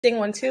Testing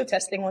 1 2,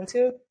 testing 1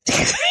 2.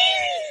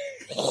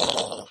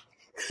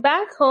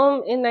 Back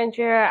home in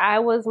Nigeria, I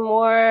was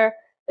more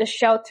a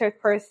sheltered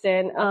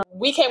person.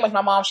 We came with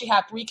my mom. She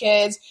had 3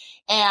 kids,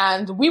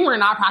 and we were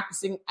not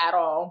practicing at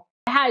all.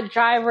 I had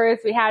drivers,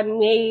 we had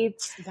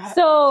maids.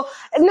 So,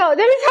 no, let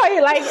me tell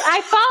you, like, I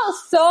felt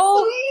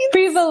so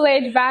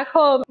privileged back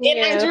home. In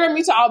Nigeria,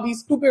 we to all be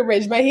stupid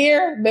rich, but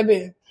here,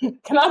 baby,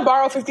 can I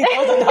borrow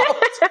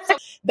 $50,000?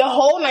 The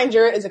whole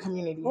Nigeria is a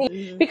community.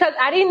 Mm-hmm. Because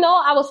I didn't know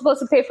I was supposed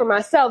to pay for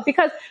myself.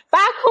 Because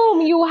back home,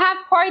 you have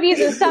parties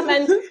and stuff,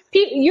 and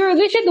you're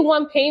literally the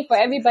one paying for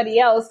everybody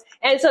else.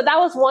 And so that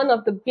was one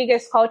of the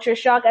biggest culture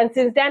shock. And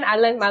since then, I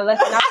learned my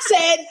lesson. I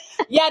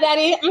said, yeah,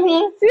 daddy,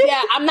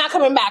 yeah, I'm not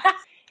coming back.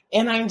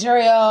 In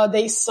Nigeria,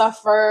 they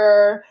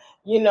suffer,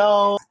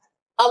 a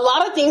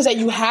lot of things that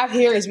you have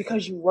here is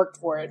because you worked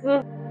for it.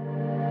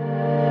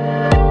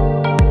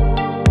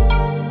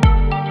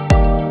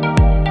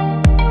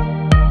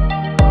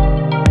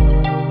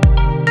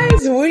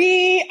 Guys,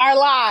 we are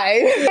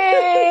live.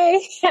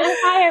 Hey.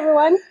 Hi,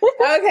 everyone.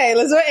 Okay,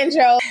 let's do an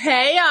intro.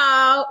 Hey,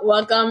 y'all.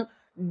 Welcome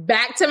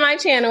back to my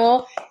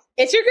channel.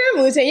 It's your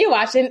girl, Moot, and you're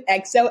watching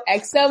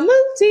XOXO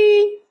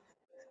Mooty.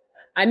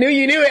 I knew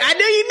you knew it. I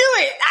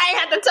ain't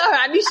have to tell her.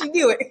 I knew she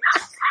knew it.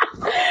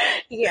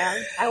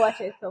 Yeah, I watch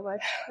it so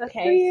much.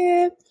 Okay.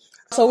 Yeah.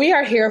 So we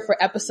are here for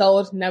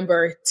episode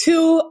number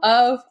 2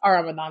 of our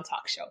Ramadan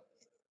talk show.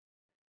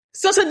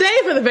 So today,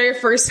 for the very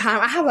first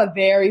time, I have a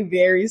very,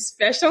 very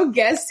special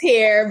guest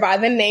here by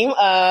the name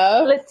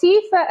of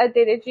Lateefah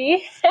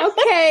Adediji.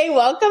 Okay,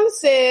 welcome,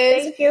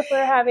 sis. Thank you for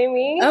having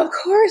me. Of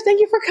course,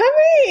 thank you for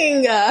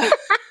coming.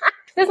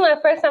 This is my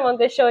first time on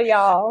this show,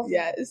 y'all.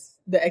 Yes,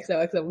 the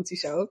XOXO Mooty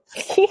show.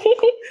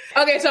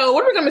 Okay, so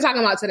what are we going to be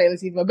talking about today,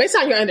 Lateefah? Based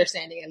on your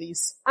understanding, at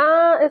least.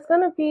 It's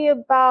going to be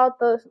about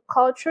the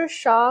culture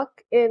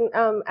shock in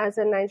as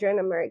a Nigerian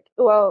American.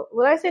 Well,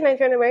 will I say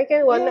Nigerian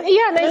American? Well,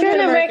 yeah,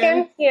 Nigerian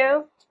American.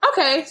 Yeah.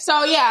 Okay,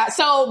 so yeah.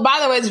 So by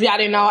the way, if y'all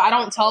didn't know, I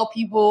don't tell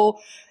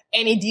people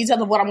any details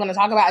of what I'm going to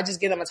talk about. I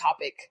just give them a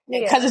topic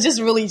because it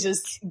just really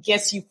just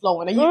gets you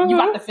flowing, and you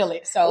got to feel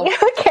it. So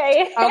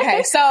okay.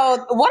 So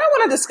what I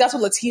want to discuss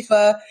with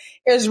Lateefah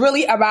is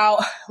really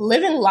about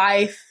living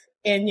life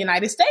in the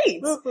United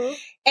States.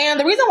 And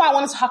the reason why I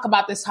want to talk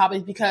about this topic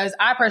is because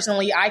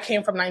I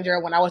came from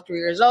Nigeria when I was 3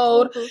 years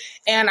old,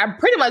 and I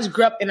pretty much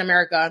grew up in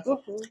America.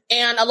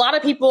 And a lot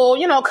of people,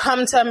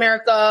 come to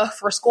America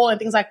for school and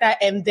things like that,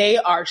 and they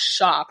are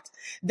shocked.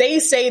 They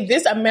say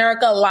this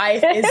America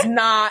life is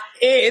not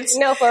it.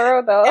 No, for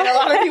real though. And a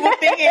lot of people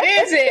think it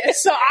is it.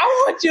 So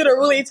I want you to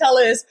really tell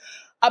us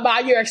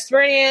about your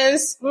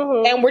experience.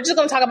 And we're just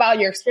going to talk about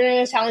your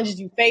experience, challenges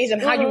you faced,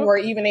 and how you were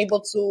even able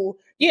to,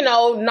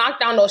 knock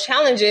down those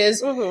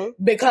challenges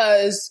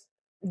because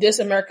this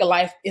America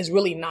life is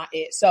really not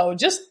it. So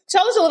just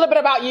tell us a little bit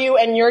about you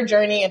and your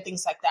journey and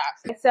things like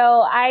that.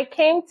 So I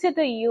came to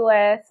the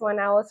U.S. when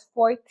I was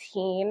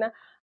 14.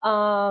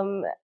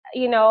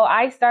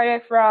 I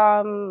started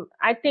from,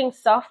 I think,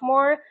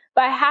 sophomore,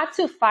 but I had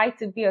to fight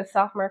to be a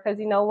sophomore because,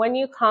 when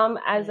you come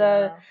as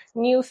a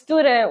new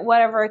student,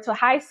 whatever, to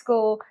high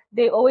school,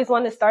 they always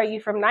want to start you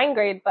from 9th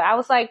grade. But I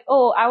was like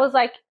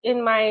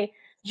in my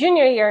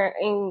junior year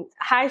in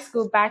high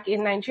school back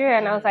in Nigeria.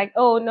 And I was like,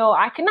 oh no,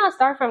 I cannot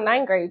start from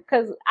 9th grade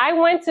because I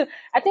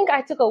think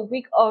I took a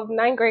week of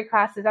 9th grade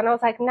classes and I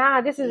was like, nah,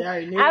 this is,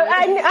 I'm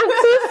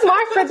too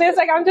smart for this.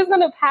 Like, I'm just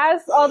going to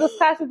pass all those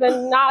classes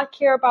and not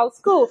care about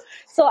school.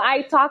 So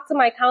I talked to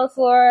my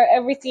counselor,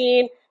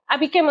 everything. I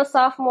became a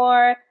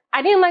sophomore.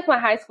 I didn't like my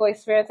high school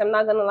experience. I'm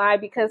not going to lie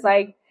because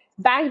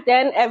back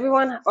then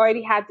everyone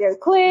already had their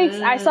cliques.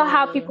 I saw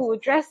how people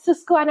would dress to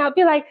school and I'd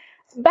be like,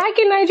 back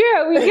in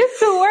Nigeria, we used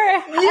to wear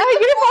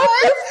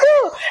uniforms to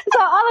school.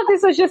 So all of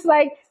this was just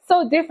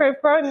so different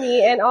for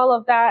me and all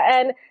of that.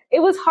 And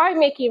it was hard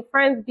making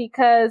friends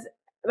because,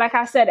 like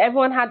I said,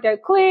 everyone had their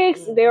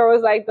cliques. There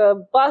was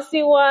the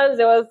bossy ones.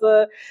 There was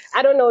the,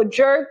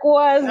 jerk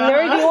ones,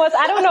 nerdy ones.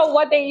 I don't know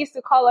what they used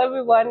to call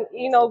everyone.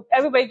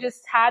 Everybody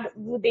just had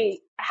who they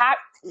had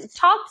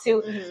talked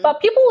to. But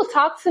people would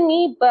talk to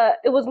me, but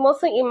it was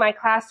mostly in my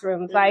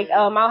classrooms.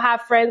 I'll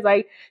have friends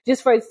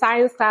just for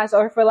science class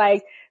or for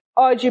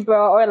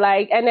algebra or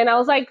and then I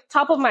was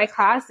top of my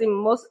class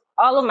in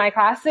all of my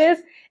classes.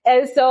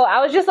 And so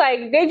I was just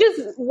they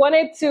just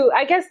wanted to,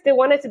 I guess they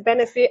wanted to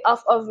benefit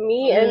off of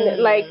me and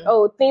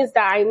things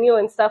that I knew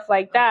and stuff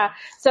like that.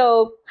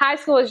 So high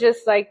school was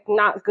just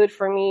not good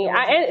for me.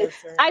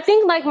 I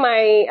think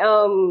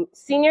my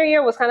senior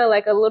year was kind of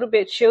a little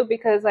bit chill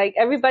because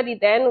everybody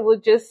then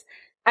would just,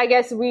 I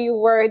guess we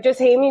were just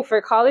aiming for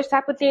college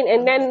type of thing.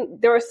 And then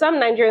there were some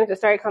Nigerians that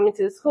started coming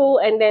to the school.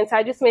 And then so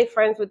I just made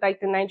friends with the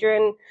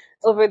Nigerian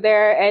over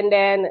there. And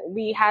then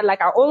we had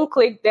our own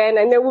clique then.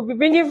 And then we'll be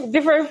bringing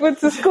different food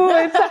to school.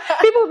 And so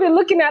people would be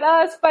looking at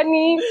us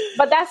funny.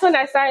 But that's when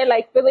I started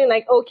feeling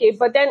okay.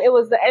 But then it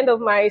was the end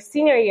of my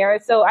senior year.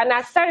 So, and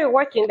I started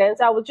working then.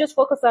 So I would just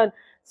focus on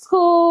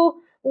school,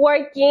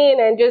 working,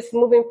 and just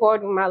moving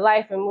forward with my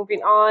life and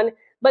moving on.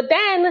 But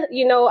then,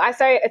 I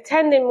started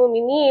attending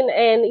Muminin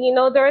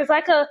and, there was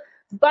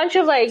bunch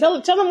of like...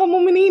 Tell them what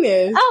Mumineen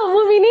is. Oh,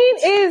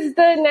 Mumineen is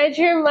the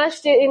Nigerian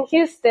Masjid in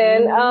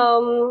Houston.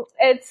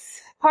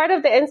 It's part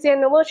of the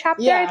NCNO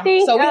chapter, I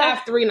think. So we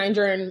have 3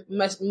 Nigerian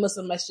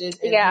Muslim masjids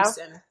in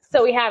Houston.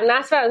 So we have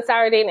Nasra and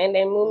Saradin and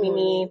then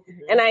Mumineen.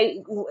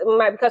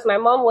 And because my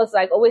mom was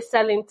like always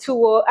selling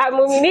tuwo at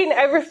Mumineen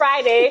every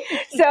Friday.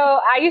 So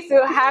I used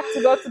to have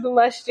to go to the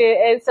masjid.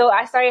 And so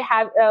I started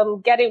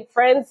getting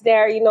friends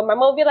there. You know, my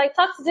mom would be like,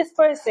 talk to this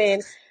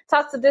person,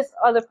 talk to this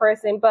other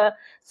person. But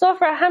so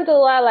for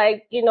alhamdulillah,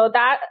 like, you know,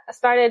 that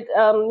started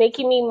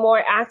making me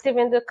more active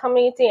in the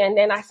community. And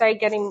then I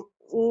started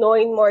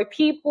knowing more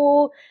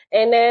people.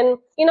 And then,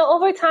 you know,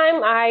 over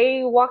time,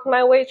 I walked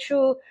my way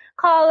through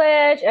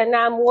college and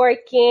now I'm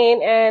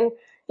working and,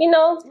 you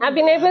know, I've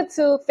been able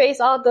to face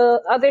all the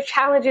other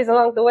challenges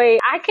along the way.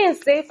 I can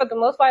say for the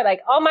most part,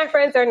 like all my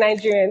friends are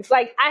Nigerians.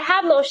 Like I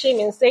have no shame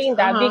in saying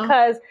that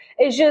because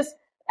it's just,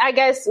 I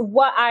guess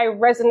what I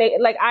resonate,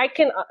 like I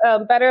can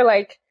better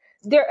like,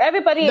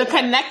 everybody. The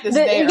connect is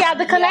there. Yeah,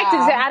 the connect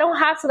is there. I don't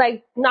have to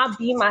like not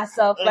be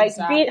myself. Like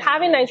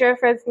having Nigerian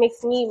friends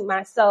makes me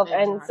myself.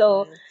 And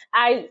so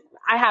I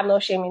have no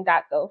shame in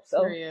that though.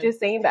 So just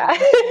saying that.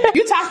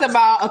 You talked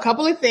about a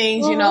couple of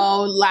things, you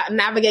know,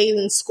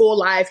 navigating school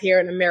life here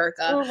in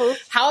America.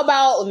 How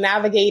about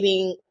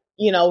navigating,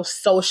 you know,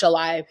 social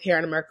life here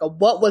in America?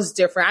 What was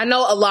different? I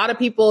know a lot of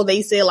people,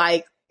 they say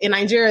like in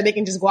Nigeria, they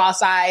can just go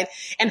outside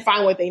and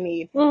find what they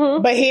need.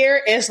 But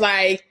here it's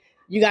like,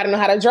 you got to know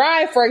how to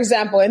drive, for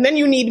example, and then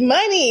you need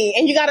money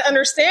and you got to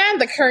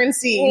understand the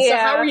currency. So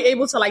how were you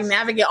able to like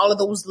navigate all of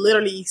those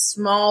literally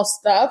small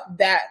stuff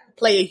that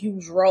play a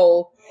huge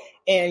role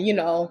in, you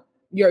know,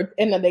 your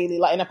in a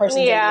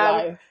person's daily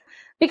life?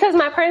 Because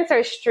my parents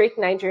are strict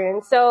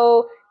Nigerians,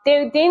 so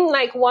they didn't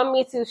like want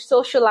me to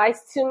socialize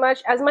too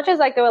much. As much as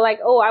like they were like,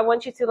 oh, I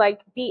want you to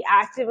like be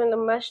active in the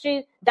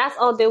masjid. That's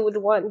all they would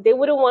want. They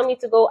wouldn't want me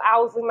to go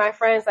out with my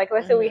friends. Like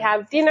let's say we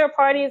have dinner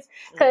parties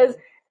because.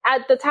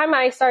 At the time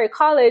I started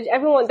college,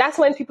 that's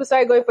when people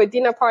started going for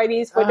dinner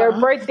parties for their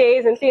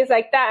birthdays and things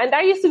like that. And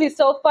that used to be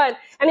so fun.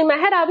 And in my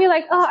head, I'll be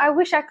like, oh, I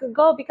wish I could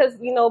go because,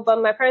 you know,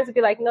 but my parents would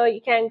be like, no,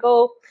 you can't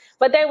go.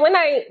 But then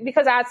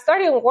because I had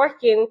started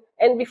working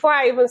and before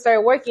I even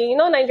started working, you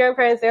know, Nigerian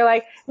parents, they're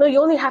like, no,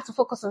 you only have to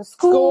focus on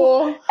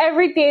school.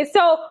 Every day.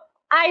 So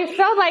I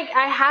felt like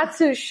I had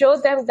to show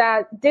them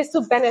that this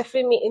will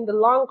benefit me in the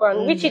long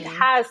run, which it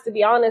has, to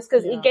be honest,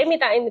 because it gave me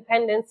that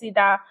independency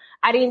that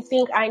I didn't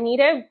think I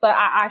needed, but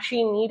I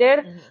actually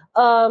needed.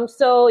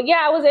 So yeah,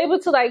 I was able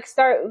to like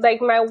start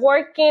like my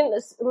work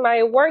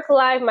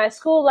life, my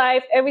school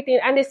life, everything.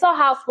 And they saw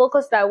how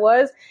focused I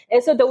was.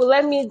 And so they would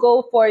let me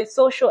go for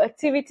social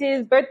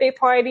activities, birthday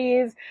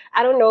parties.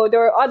 I don't know.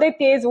 There were other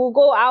things. We'll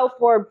go out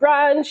for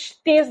brunch,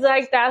 things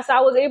like that. So I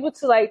was able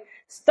to like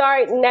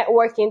start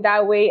networking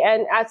that way.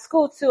 And at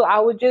school too, I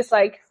would just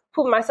like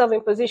put myself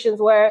in positions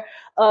where,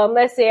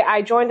 let's say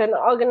I joined an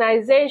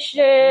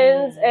organization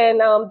and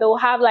they'll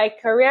have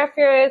like career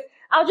fairs.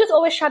 I'll just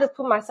always try to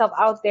put myself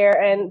out there.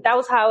 And that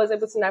was how I was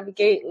able to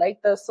navigate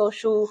like the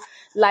social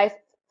life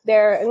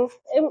there. And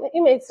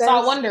it made sense. So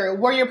I wonder,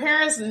 were your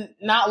parents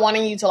not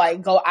wanting you to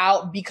like go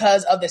out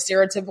because of the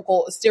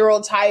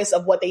stereotypes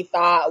of what they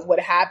thought would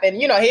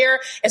happen? You know, here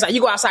it's like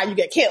you go outside, you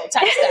get killed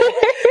type stuff.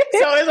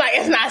 So it's like,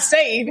 it's not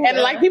safe. And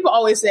like people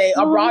always say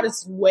abroad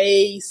is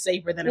way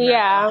safer than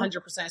America,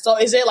 100%. So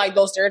is it like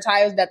those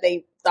stereotypes that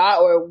they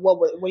thought, or what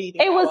do you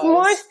think? It was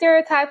more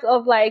stereotypes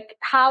of like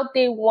how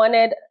they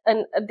wanted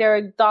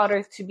their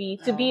daughter to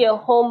be a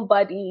home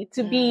buddy,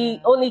 to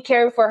be only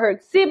caring for her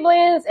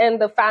siblings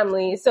and the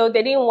family. So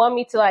they didn't want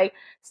me to like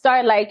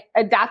start like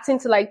adapting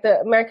to like the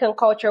American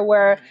culture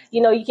where,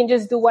 you know, you can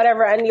just do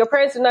whatever and your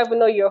parents will never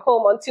know you're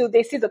home until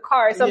they see the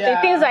car or something,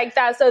 things like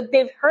that. So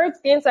they've heard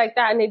things like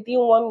that and they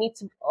didn't want me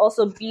to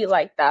also be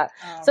like that.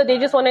 So they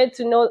just wanted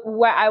to know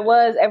where I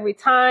was every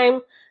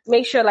time,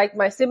 make sure like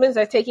my siblings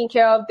are taken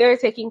care of, they're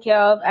taken care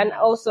of, and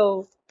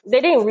also they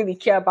didn't really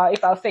care about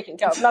if I was taken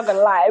care of, not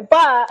gonna lie,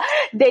 but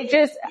they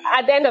just,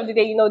 at the end of the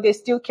day, you know, they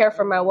still care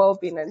for my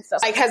well-being and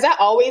stuff. Like, has that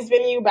always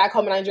been you back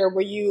home in Nigeria?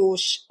 Were you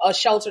a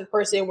sheltered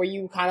person? Were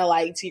you kind of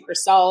like to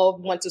yourself,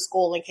 went to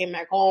school and came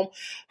back home?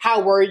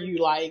 How were you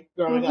like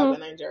growing up in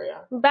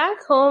Nigeria?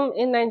 Back home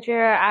in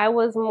Nigeria, I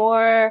was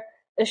more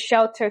a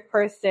sheltered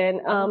person.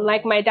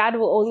 Like my dad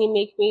will only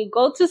make me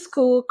go to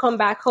school, come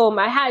back home.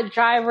 I had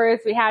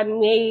drivers, we had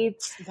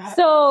maids.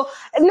 So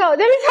no, let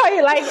me tell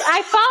you, like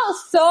I felt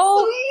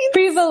so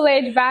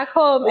privileged back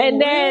home.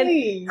 And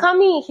then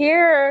coming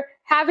here,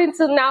 having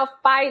to now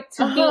fight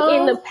to be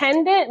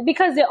independent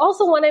because they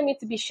also wanted me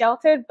to be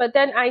sheltered. But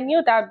then I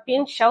knew that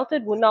being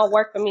sheltered would not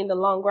work for me in the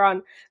long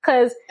run.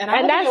 And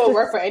I don't think it would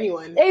work for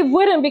anyone. It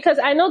wouldn't, because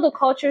I know the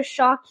culture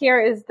shock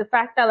here is the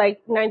fact that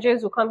like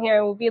Nigerians will come here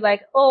and will be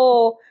like,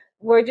 oh,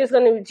 we're just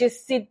going to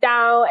just sit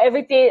down,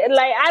 everything.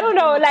 Like, I don't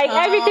know, like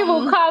everything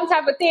will come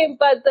type of thing.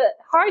 But the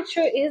hard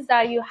truth is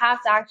that you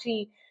have to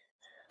actually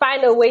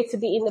find a way to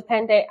be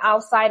independent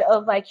outside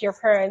of like your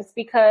parents,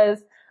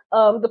 because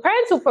the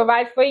parents will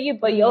provide for you,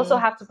 but you also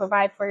have to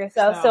provide for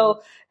yourself.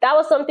 So that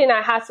was something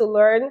I had to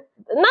learn.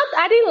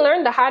 I didn't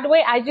learn the hard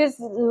way. I just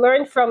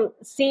learned from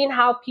seeing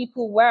how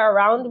people were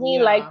around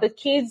me. Like the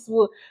kids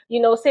will,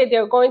 say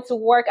they're going to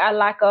work at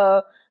like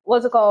a,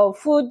 what's it called,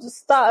 food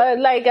store,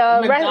 like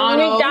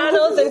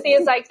McDonald's and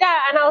things like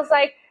that. And I was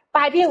like,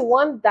 but I didn't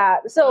want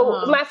that.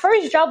 So my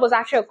first job was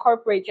actually a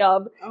corporate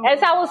job. And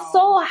so I was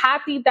so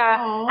happy that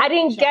I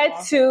didn't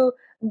get to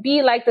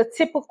be like the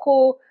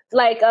typical,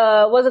 like,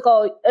 what's it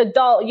called,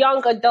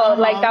 young adult,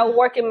 like that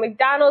work in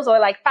McDonald's or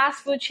like fast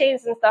food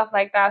chains and stuff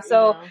like that.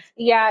 So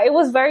it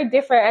was very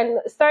different.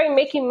 And starting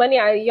making money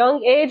at a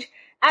young age.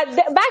 Back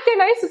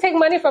then, I used to take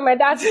money from my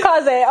dad's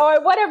cousin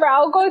or whatever.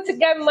 I'll go to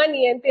get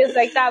money and things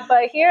like that.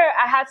 But here,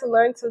 I had to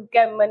learn to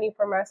get money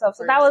for myself.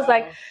 So that was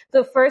like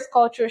the first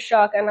culture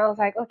shock. And I was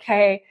like,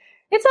 okay,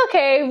 it's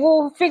okay.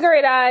 We'll figure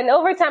it out. And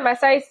over time, I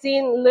started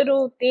seeing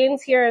little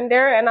things here and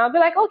there. And I'll be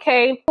like,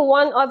 okay.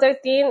 One other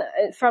thing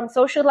from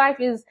social life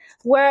is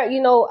where,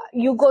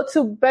 you go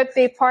to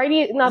birthday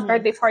parties, not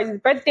birthday parties,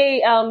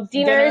 birthday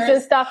dinners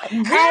and stuff.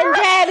 And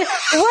then,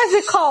 what's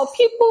it called?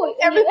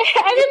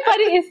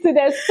 Everybody is to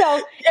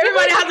themselves.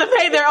 Everybody has to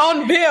pay their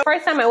own bill.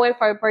 First time I went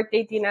for a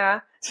birthday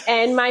dinner,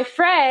 and my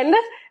friend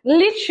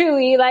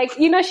literally, like,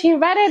 she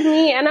invited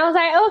me, and I was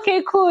like,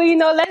 okay, cool,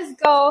 let's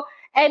go.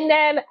 And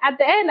then at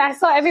the end, I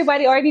saw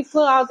everybody already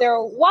pull out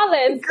their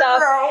wallet and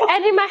stuff.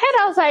 And in my head,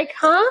 I was like,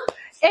 huh?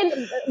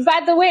 And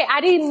by the way, I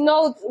didn't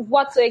know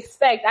what to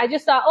expect. I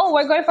just thought,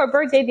 we're going for a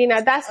birthday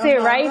dinner. That's it,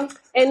 right?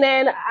 And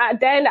then,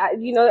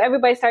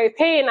 everybody started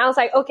paying. I was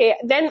like, okay.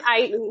 Then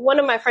one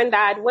of my friends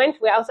that I went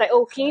with, I was like,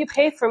 can you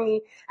pay for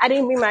me? I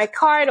didn't bring my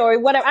card or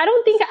whatever. I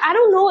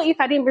don't know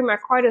if I didn't bring my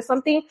card or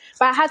something,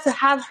 but I had to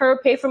have her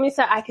pay for me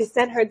so I could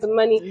send her the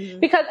money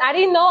because I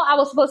didn't know I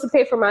was supposed to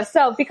pay for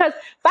myself because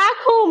back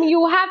home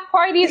you have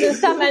parties and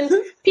stuff and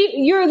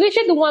you're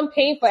literally the one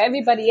paying for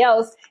everybody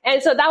else.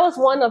 And so that was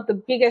one of the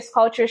biggest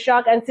culture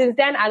shock. And since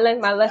then I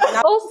learned my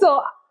lesson.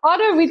 Also,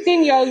 order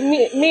within your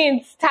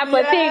means type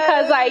of thing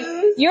because like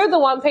you're the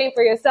one paying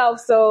for yourself.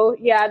 So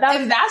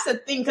that's the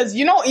thing because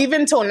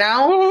even till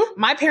now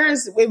my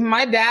parents, if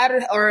my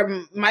dad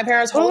or my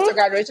parents host a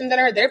graduation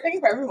dinner, they're paying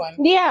for everyone.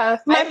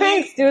 My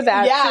parents do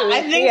that too.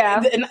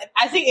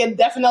 I think it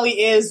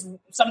definitely is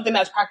something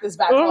that's practiced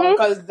back home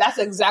because that's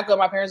exactly what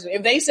my parents do.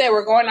 If they say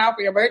we're going out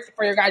for your birthday,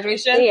 for your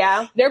graduation,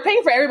 they're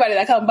paying for everybody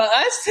that comes, but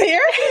us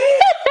here,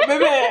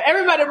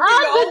 everybody bring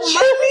their own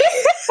money.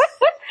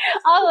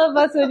 All of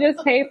us would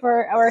just pay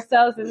for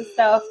ourselves and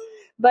stuff.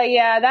 But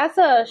that's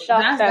a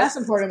shock. That's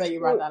important that you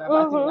brought that up.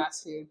 I think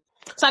that's huge.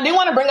 So I did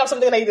want to bring up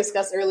something that you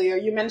discussed earlier.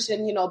 You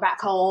mentioned, back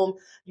home,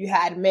 you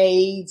had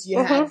maids, you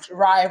had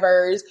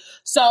drivers.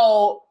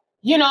 So,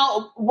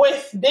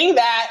 with being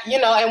that,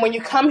 and when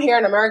you come here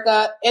in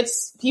America,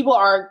 people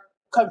are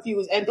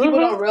confused and people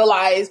don't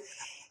realize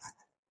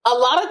a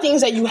lot of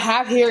things that you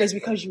have here is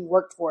because you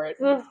worked for it.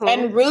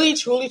 And really,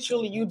 truly,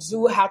 you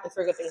do have to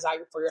figure things out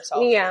for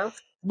yourself. Yeah.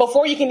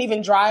 Before you can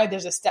even drive,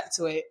 there's a step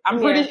to it.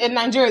 I'm pretty in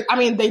Nigeria. I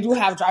mean, they do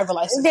have driver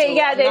license. But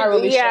I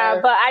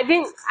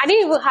didn't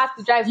even have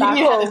to drive back home.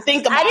 You didn't have to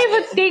think about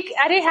it.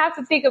 I didn't have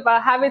to think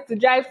about having to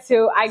drive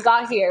till I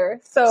got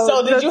here.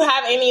 So did you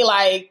have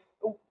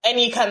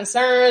any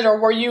concerns, or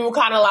were you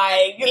kind of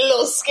like a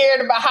little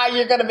scared about how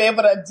you're going to be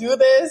able to do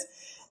this?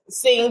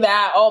 Seeing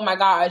that, oh my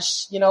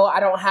gosh, I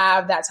don't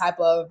have that type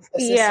of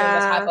assistance,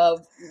 that type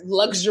of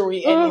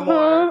luxury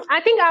anymore. I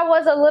think I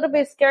was a little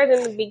bit scared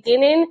in the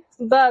beginning,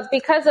 but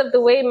because of the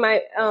way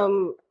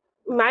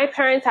my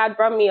parents had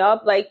brought me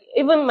up, like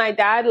even my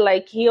dad,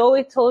 like he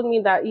always told me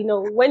that,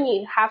 when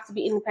you have to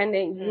be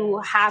independent,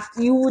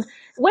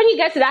 when you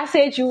get to that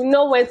stage, you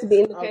know when to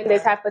be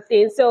independent type of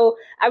thing. So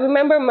I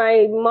remember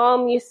my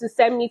mom used to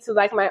send me to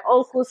like my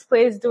uncle's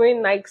place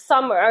during like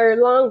summer or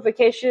long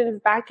vacations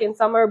back in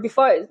summer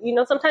before,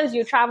 sometimes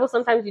you travel,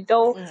 sometimes you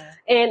don't.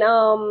 And,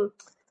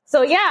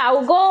 so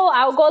I'll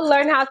go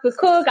learn how to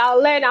cook.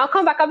 I'll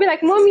come back. I'll be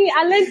like, Mommy,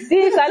 I learned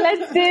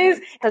this.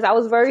 Because I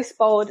was very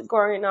spoiled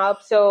growing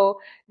up. So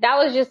that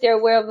was just their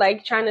way of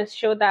like trying to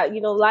show that,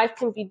 life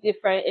can be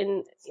different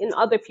in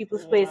other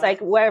people's place, like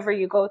wherever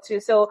you go to.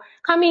 So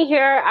coming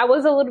here, I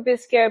was a little bit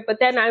scared, but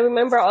then I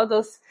remember all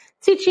those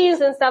teachings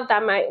and stuff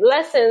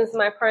lessons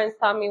my parents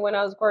taught me when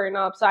I was growing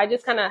up. So I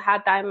just kind of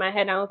had that in my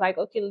head. I was like,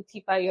 okay,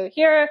 Lateefah, you're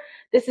here.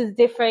 This is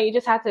different. You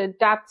just have to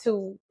adapt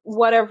to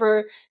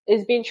whatever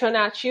is being thrown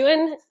at you.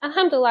 And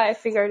alhamdulillah, I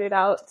figured it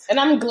out. And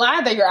I'm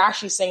glad that you're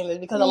actually saying this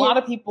because a lot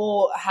of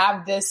people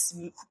have this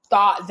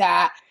thought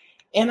that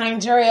in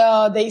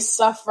Nigeria, they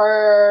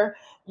suffer,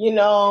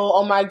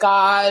 oh my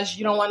gosh,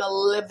 you don't want to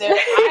live there.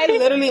 I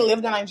literally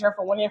lived in Nigeria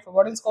for 1 year for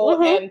boarding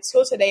school. And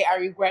till today, I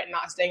regret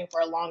not staying for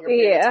a longer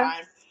period of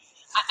time.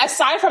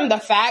 Aside from the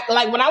fact,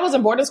 like when I was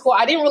in boarding school,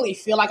 I didn't really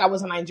feel like I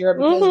was in Nigeria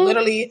because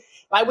literally,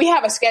 like we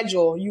have a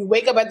schedule. You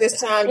wake up at this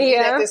time, you eat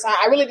at this time.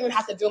 I really didn't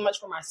have to do much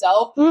for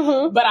myself,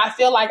 but I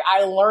feel like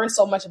I learned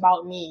so much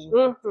about me.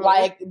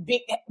 Like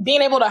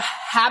being able to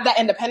have that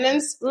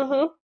independence,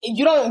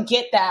 you don't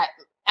get that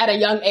at a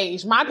young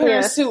age. My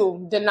parents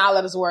too did not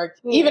let us work.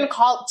 Even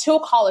till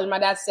college, my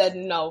dad said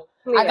no.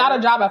 I got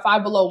a job at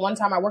Five Below. One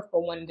time I worked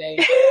for one day.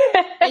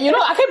 And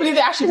I can't believe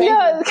they actually paid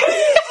me.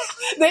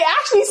 They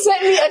actually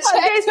sent me a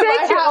check to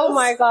my house. Oh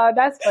my God,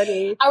 that's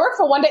funny. I worked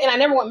for one day and I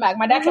never went back.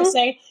 My dad kept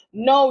saying,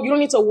 no, you don't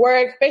need to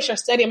work. Finish your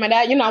study. And my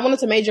dad, I wanted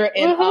to major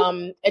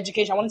in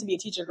education. I wanted to be a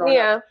teacher growing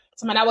up.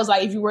 So my dad was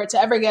like, if you were to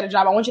ever get a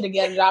job, I want you to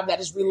get a job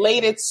that is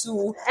related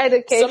to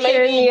education. So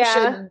maybe you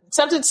should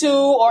substitute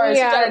or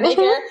sit at a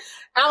daycare.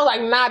 I was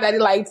like, nah, daddy,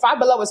 like Five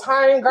Below was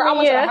hiring. Girl, I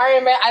went to the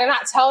hiring man. I did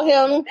not tell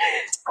him.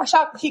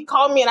 He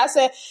called me and I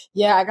said,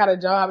 yeah, I got a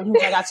job. And he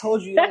was like, I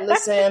told you, don't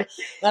listen.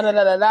 Da, da,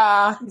 da, da,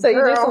 da. So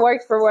girl, you just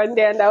worked for one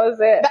day and that was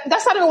it?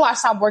 That's not even why I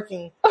stopped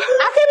working.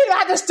 I can't believe I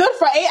had to stood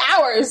for 8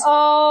 hours.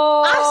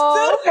 Oh.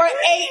 I stood for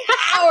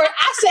 8 hours.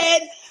 I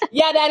said,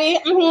 yeah, daddy,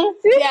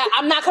 yeah,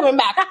 I'm not coming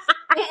back.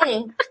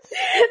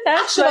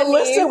 I should have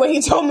listened when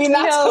he told me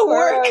not to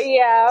work.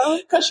 Yeah.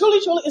 Because truly,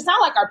 it's not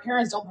like our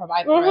parents don't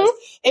provide for us.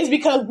 It's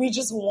because we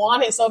just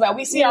want it so bad.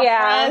 We see our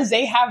friends,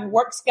 they have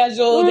work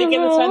schedules, they get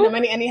to spend the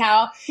money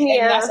anyhow.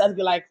 And that's us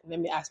be like,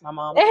 let me ask my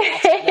mom.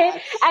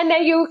 And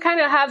then you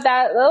kind of have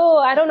that,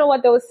 I don't know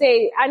what they'll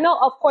say. I know,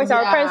 of course,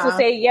 our parents will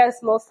say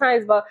yes most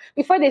times, but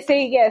before they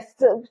say yes,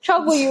 the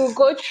trouble you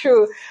go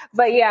through.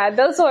 But yeah,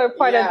 those were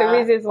part of the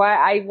reasons why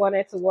I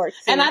wanted to work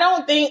too. And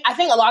I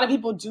think a lot of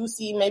people do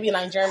see maybe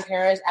Nigerian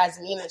parents as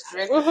mean and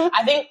strict.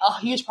 I think a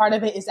huge part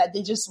of it is that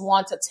they just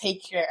want to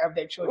take care of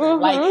their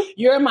children. Like,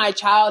 you're my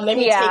child, let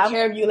me take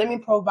care of you, let me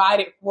provide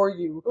it for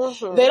you.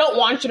 They don't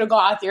want you to go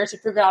out there to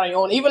figure it out on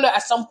your own, even though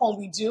at some point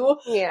we do.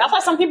 That's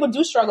why some people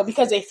do struggle,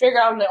 because they figure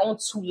it out on their own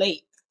too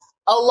late.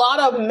 A lot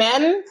of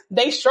men,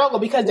 they struggle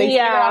because they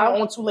figure out on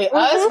their own too late.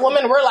 Us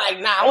women, we're like,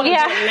 nah, I want to do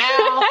it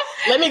now.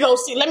 Let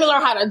me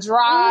learn how to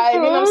drive.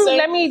 You know what I'm saying?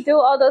 Let me do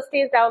all those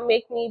things that will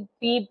make me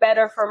be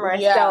better for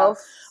myself.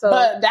 So.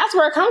 But that's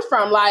where it comes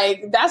from.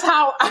 Like, that's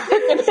how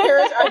African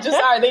parents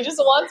are. They just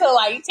want to,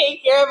 like,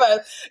 take care of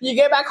us. You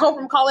get back home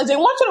from college, they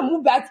want you to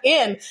move back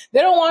in.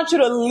 They don't want you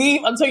to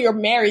leave until you're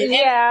married.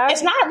 And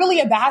it's not really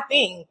a bad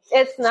thing.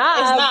 It's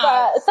not.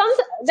 But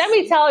let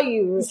me tell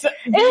you.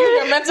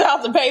 Your mental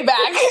health to pay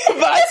back.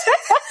 But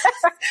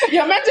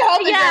your mental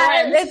health is your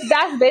rent.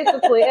 That's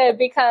basically it,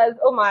 because,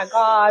 oh my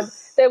God,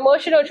 the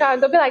emotional trauma,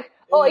 they'll be like,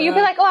 you'll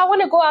be like, I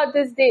want to go out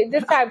this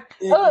time.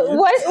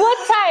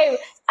 What time?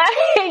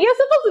 You're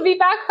supposed to be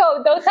back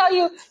home. They'll tell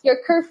you your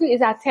curfew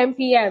is at 10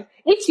 p.m.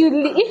 If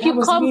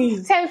you come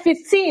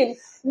 10:15,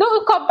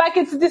 don't come back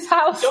into this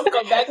house. Don't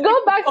come back.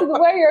 Go back to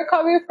where you're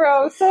coming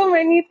from. So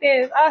many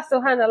things.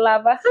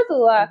 Subhanallah. But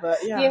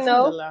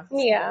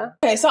yeah.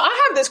 Okay, so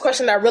I have this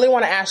question that I really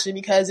want to ask you,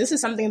 because this is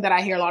something that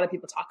I hear a lot of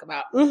people talk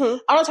about. I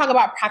want to talk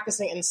about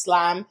practicing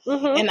Islam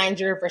in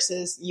Nigeria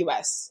versus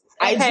U.S.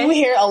 I do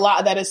hear a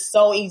lot that it's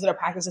so easy to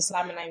practice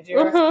Islam in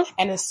Nigeria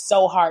and it's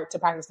so hard to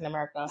practice in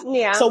America.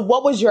 Yeah. So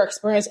what was your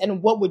experience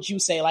and what would you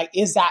say? Like,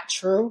 is that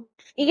true?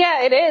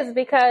 Yeah, it is,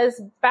 because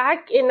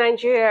back in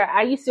Nigeria,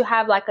 I used to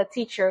have like a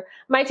teacher.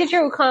 My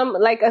teacher would come,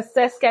 like a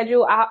set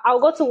schedule. I'll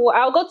go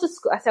to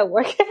school. I said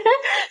work.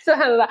 So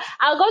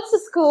I'll go to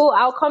school.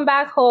 I'll come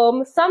back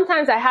home.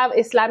 Sometimes I have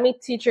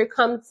Islamic teacher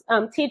come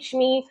teach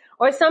me,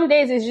 or some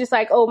days it's just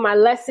like, my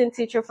lesson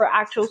teacher for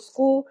actual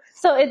school.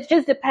 So it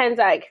just depends.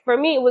 Like, for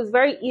me, it was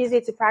very easy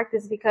to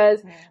practice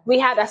because we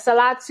had a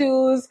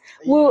salatus.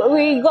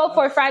 We go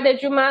for Friday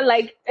Juma,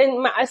 like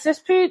in my,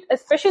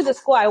 especially the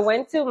school I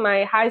went to,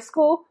 my high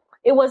school.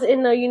 It was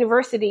in a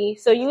university,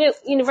 so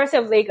University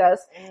of Lagos.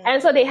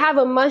 And so they have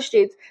a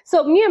masjid.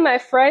 So me and my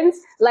friends,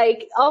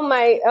 like all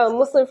my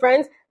Muslim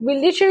friends, we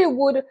literally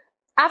would,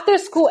 after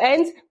school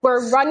ends,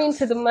 we're running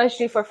to the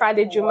masjid for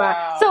Friday Juma.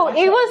 Wow, so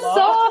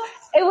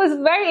it was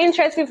very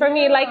interesting for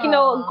me, like,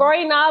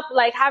 growing up,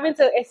 like having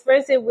to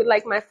experience it with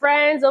like my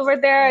friends over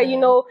there,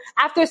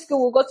 after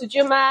school we'll go to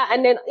Juma,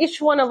 and then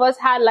each one of us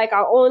had like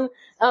our own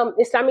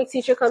Islamic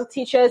teacher come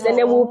teach us, and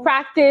then we'll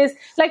practice.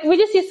 Like, we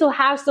just used to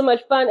have so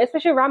much fun,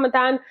 especially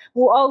Ramadan,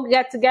 we'll all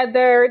get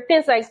together,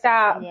 things like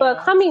that. But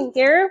coming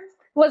here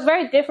was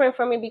very different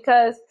for me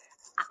because,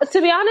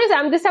 to be honest,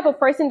 I'm this type of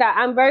person that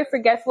I'm very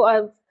forgetful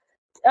of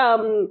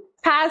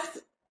past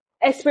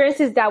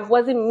experiences that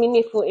wasn't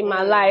meaningful in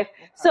my life.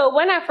 So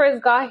when I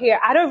first got here,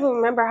 I don't even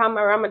remember how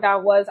my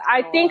Ramadan was.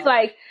 I think,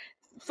 like,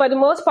 for the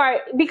most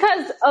part,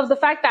 because of the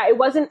fact that it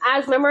wasn't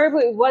as memorable,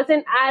 it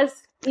wasn't as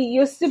it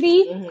used to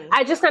be,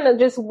 I just kind of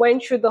just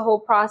went through the whole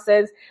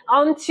process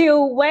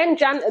until when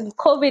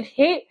COVID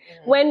hit,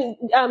 when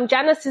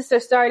Jana's sister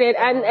started,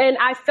 and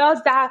I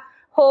felt that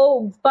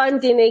whole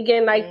bonding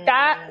again, like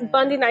that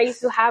bonding I used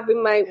to have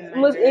in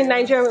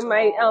Nigeria with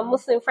my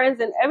Muslim friends,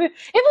 and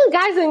even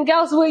guys and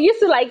girls, we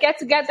used to like get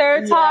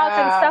together, talk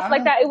and stuff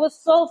like that. It was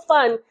so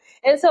fun.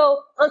 And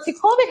so until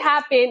COVID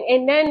happened,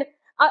 and then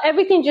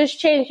everything just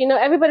changed.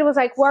 Everybody was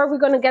like, where are we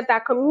going to get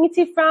that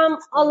community from?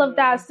 All of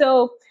that.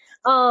 So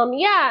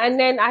and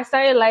then I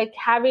started like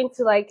having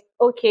to like,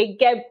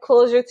 get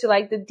closer to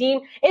like the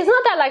deen. It's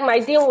not that like my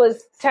deen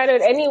was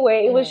tattered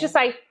anyway. It was just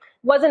like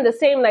wasn't the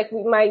same. Like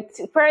my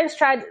parents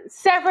tried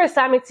several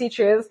Islamic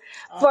teachers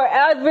for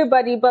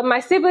everybody, but my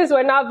siblings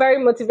were not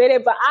very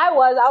motivated. But I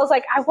was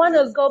like, I want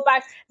to go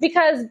back,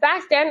 because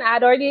back then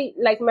I'd already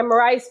like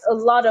memorized a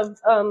lot of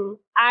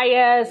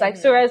ayahs, like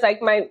surahs.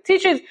 Like my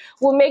teachers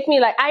would make me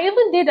like, I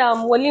even did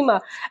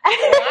walima. I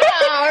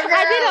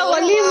did a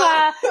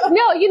walima.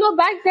 No, you know,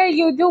 back then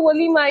you do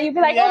walima, you'd be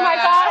like, oh my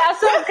God, I'm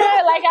so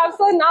good. Like I'm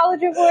so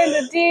knowledgeable in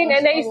the deen,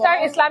 and then you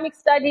start Islamic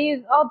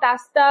studies, all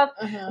that stuff.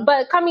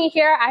 But coming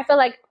here, I feel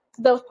like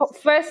the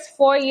first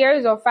 4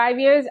 years or 5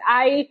 years,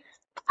 I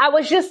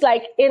was just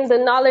like in the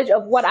knowledge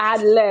of what I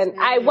had learned.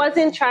 I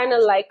wasn't trying to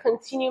like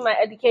continue my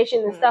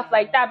education and stuff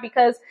like that,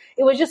 because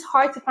it was just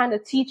hard to find a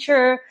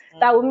teacher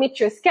that would meet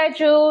your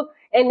schedule.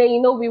 And then,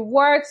 you know, we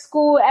work,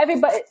 school,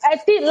 everybody. I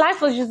think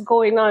life was just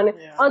going on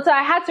until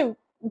I had to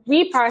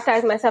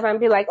reprioritize myself and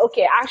be like,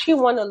 okay, I actually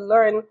want to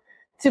learn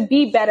to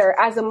be better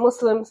as a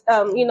Muslim,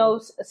 you know,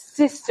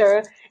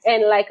 sister,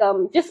 and like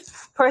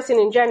just person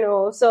in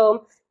general.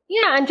 So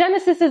yeah, and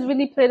Genesis has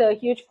really played a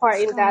huge part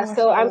in that.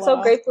 So I'm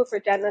so grateful for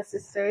Jenna's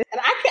sisters.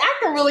 And I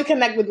can really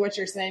connect with what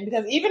you're saying,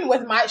 because even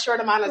with my short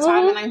amount of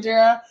time in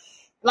Nigeria,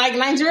 like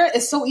Nigeria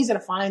is so easy to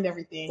find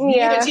everything. You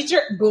need a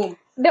teacher, boom.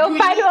 They'll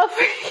fight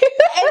over you.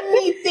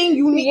 Anything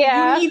you need.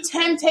 You need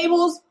 10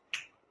 tables.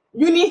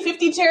 You need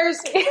 50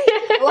 chairs.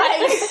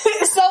 Like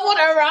someone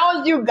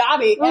around you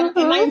got it. And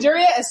in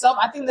Nigeria itself,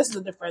 I think this is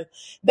the difference.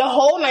 The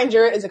whole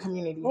Nigeria is a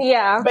community.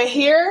 Yeah. But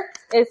here,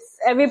 it's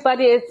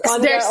everybody is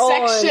on their own.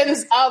 There's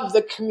sections of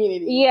the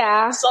community.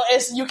 Yeah. So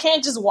you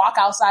can't just walk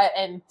outside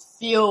and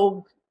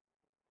feel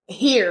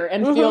here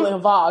and feel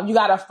involved. You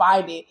gotta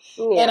find it.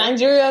 Yeah. In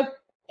Nigeria,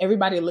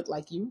 everybody look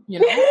like you, you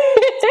know?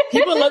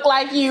 People look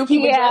like you.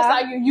 People dress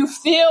like you. You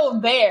feel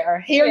there.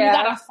 Here, you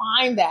gotta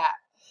find that.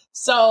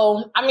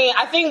 So, I mean,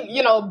 I think,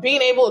 you know,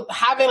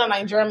 having a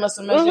Nigerian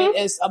Muslim masjid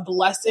is a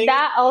blessing.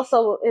 That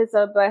also is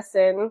a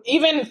blessing.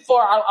 Even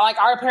for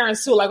our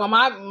parents too. Like when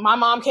my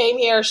mom came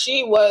here,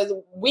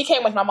 we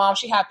came with my mom.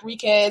 She had 3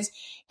 kids,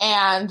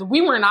 and we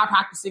were not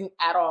practicing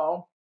at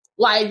all.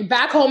 Like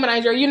back home in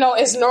Nigeria, you know,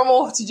 it's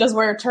normal to just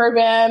wear a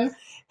turban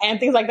and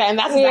things like that. And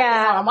that's exactly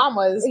how my mom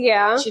was.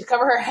 Yeah. She'd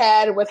cover her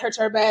head with her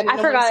turban. I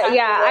forgot.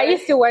 Yeah. I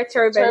used to wear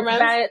turbans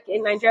back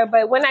in Nigeria.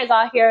 But when I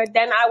got here,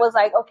 then I was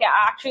like, okay,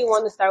 I actually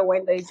want to start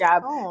wearing the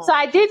hijab. Oh. So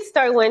I did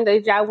start wearing the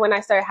hijab when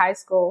I started high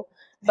school.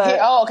 But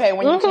okay.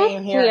 When you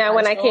came here. Yeah,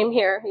 when I came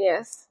here.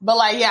 Yes. But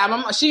like, yeah, my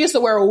mom, she used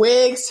to wear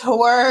wigs to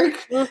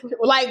work.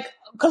 Like,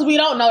 because we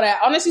don't know that.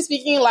 Honestly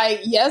speaking,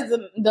 like, yes,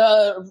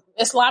 the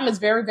Islam is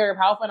very, very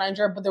powerful in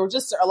Nigeria, but there were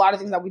just a lot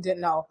of things that we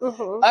didn't know.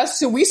 Us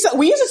too. We used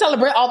to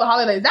celebrate all the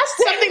holidays. That's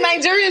something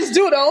Nigerians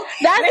do, though.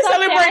 They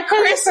celebrate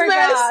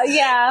Christmas.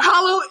 Yeah.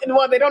 Halloween.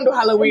 Well, they don't do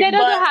Halloween. They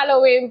don't do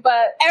Halloween,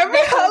 but every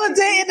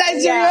holiday in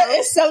Nigeria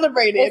is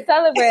celebrated. It's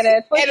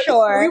celebrated, for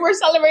sure. We were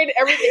celebrating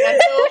everything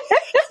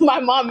until my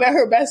mom met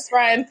her best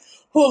friend,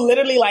 who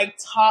literally like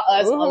taught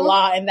us a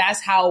lot, and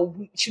that's how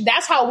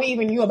we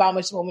even knew about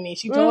Muslim Mu'mineen.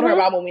 She told her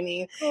about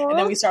Mu'mineen, and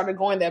then we started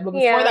going there. But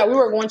before that, we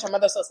were going to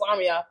Madrasa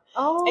Islamia.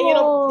 And you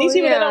know, these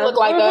people that don't look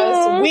like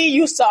us, we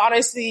used to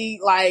honestly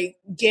like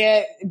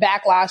get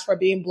backlash for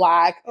being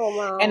black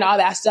and all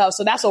that stuff.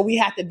 So that's what we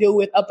had to deal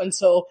with up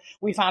until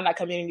we found that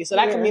community. So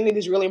that community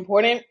is really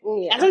important.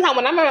 And sometimes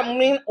when I'm at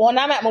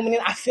Mu'mineen,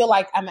 I feel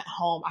like I'm at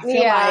home. I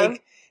feel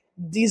like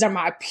these are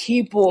my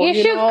people. You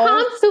should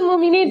come to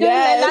Mu'mineen during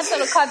the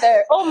National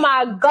Qadr. Oh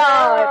my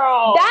God.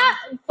 Girl. That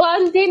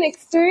bonding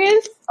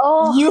experience.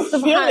 Oh, you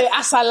feel it.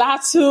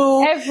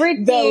 As-salatu.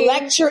 Everything. The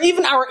lecture.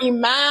 Even our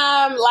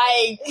imam.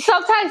 Like,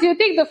 sometimes you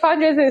think the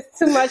fundraiser is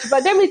too much,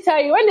 but let me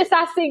tell you, when they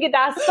start singing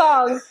that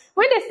song,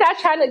 when they start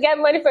trying to get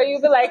money for you,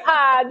 be like,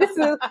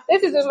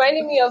 this is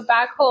reminding me of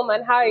back home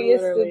and how it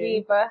used to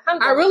be. But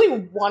I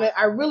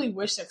really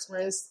wish to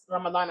experience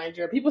Ramadan in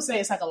Nigeria. People say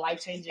it's like a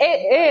life-changing.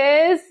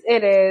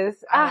 It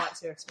is. I want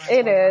to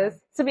experience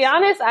it. To be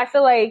honest, I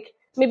feel like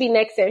maybe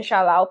next year,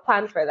 inshallah, I'll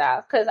plan for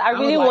that. Because I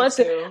really want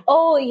to.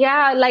 Oh,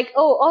 yeah. Like,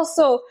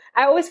 also,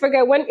 I always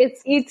forget when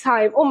it's Eid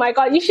time. Oh, my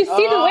God. You should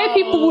see the way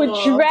people would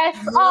dress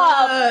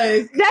up.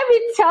 Let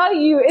me tell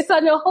you, it's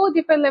on a whole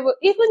different level.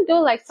 Even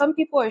though, like, some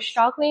people are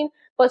struggling,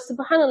 but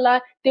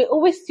subhanAllah, they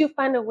always still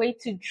find a way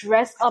to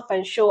dress up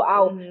and show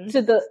out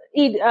to the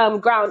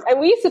Eid ground. And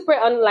we used to pray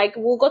on, like,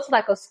 we'll go to,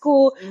 like, a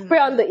school, pray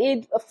on the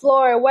Eid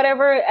floor or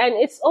whatever. And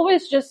it's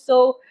always just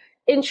so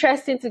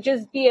interesting to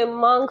just be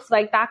amongst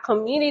like that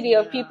community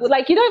of people.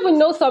 Like you don't even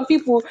know some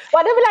people,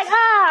 but they'll be like,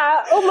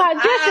 oh my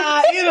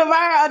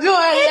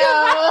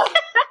goodness.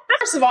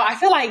 First of all, I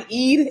feel like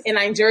Eid in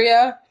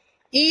Nigeria,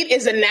 Eid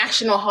is a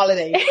national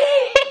holiday.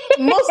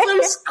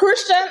 Muslims,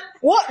 Christian,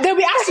 what? They'll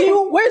be asking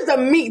you, where's the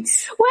meat?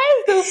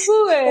 Where's the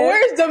food?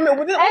 Where's the meat?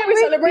 We're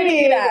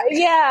celebrating that.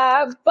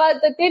 Yeah, but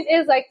the thing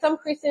is, like, some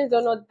Christians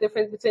don't know the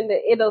difference between the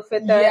Eid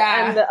al-Fitr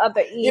and the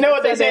other Eid. You know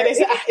what they say? They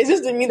say, is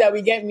this the meat that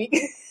we get meat?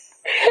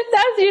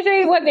 That's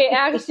usually what they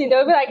ask you.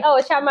 They'll be like,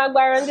 oh, Shama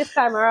Gwaran this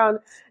time around.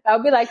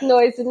 I'll be like, no,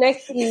 it's the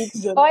next Eid.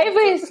 Or if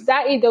it's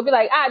that Eid, they'll be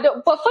like,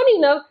 but funny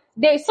enough,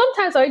 they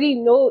sometimes already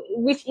know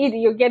which Eid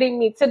you're getting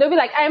meat. So they'll be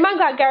like, I'm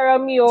gonna get a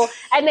meal.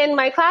 And then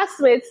my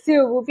classmates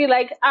too will be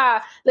like,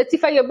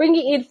 Lateefah,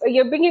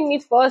 you're bringing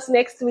meat for us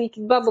next week,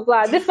 blah, blah,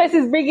 blah. This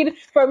person's bringing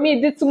for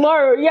me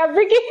tomorrow. You're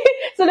bringing,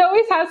 so they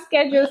always have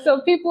schedules.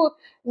 So people,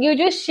 you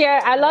just share.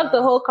 I love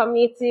the whole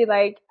community,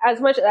 like as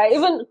much, like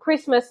even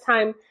Christmas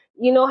time,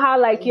 you know how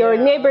like your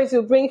neighbors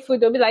will bring food.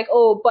 They'll be like,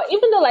 oh, but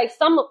even though like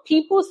some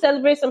people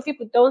celebrate, some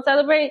people don't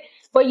celebrate,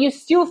 but you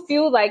still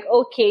feel like,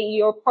 okay,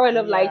 you're part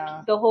of like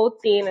the whole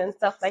thing and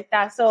stuff like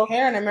that. So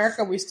here in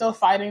America, we're still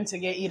fighting to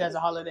get Eid as a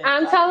holiday.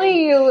 I'm telling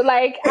you,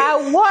 like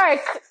at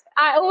work,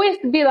 I always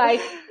be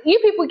like, you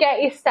people get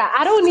Easter.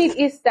 I don't need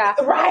Easter.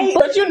 Right.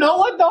 But you know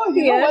what though?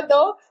 You know what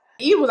though?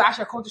 Eid was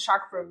actually a culture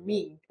shock for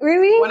me.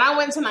 Really? When I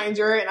went to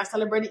Nigeria and I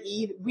celebrated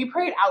Eid, we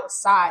prayed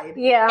outside.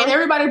 Yeah. And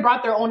everybody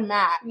brought their own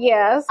mat.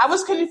 Yes. I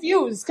was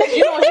confused because,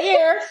 you know,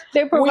 here...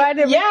 they provide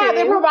everything. Yeah,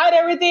 they provide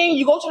everything.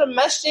 You go to the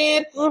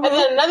masjid. And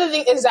then another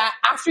thing is that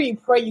after you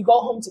pray, you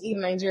go home to eat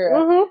in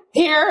Nigeria.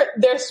 Here,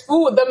 there's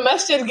food. The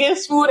masjid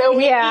gives food and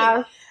we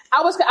eat.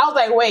 I was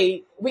like,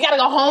 wait, we gotta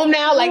go home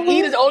now? Like,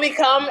 Eid is only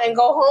come and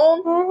go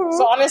home?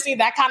 So honestly,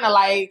 that kind of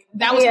like,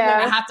 that was something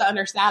I had to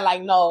understand.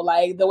 Like, no,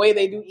 like the way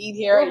they do Eid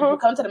here, you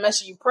come to the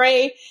masjid, you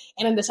pray,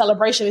 and then the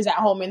celebration is at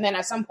home. And then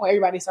at some point,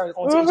 everybody started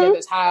going to each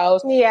other's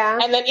house. Yeah.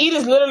 And then Eid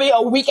is literally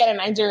a weekend in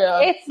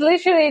Nigeria. It's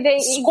literally, they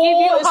give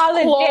you a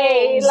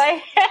holiday. Closed.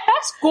 Like,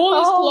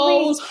 school is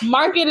closed.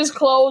 Market is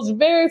closed.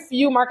 Very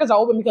few markets are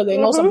open because they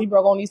know some people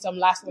are going to need some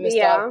last minute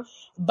stuff.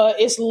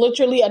 But it's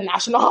literally a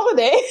national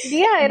holiday.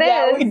 Yeah, it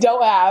is. We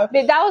don't have.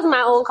 That was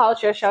my own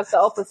culture shock, the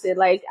opposite.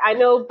 Like, I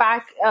know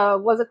back,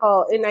 what's it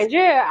called? In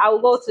Nigeria, I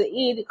would go to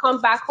Eid, come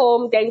back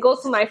home, then go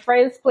to my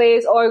friend's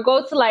place or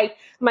go to like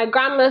my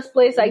grandma's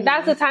place. Like,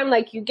 that's the time,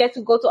 like, you get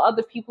to go to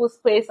other people's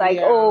place. Like,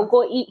 oh,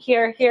 go eat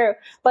here.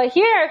 But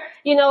here,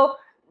 you know,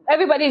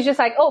 everybody's just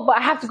like, oh, but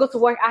I have to go to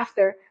work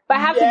after. But I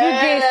have to do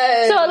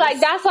this. So, like,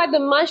 that's why the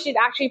masjid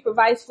actually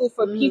provides food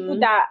for people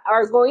that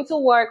are going to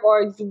work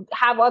or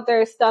have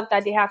other stuff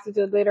that they have to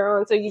do later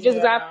on. So you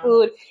just grab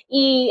food,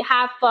 eat,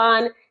 have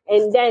fun,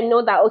 and then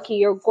know that, okay,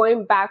 you're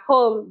going back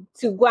home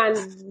to go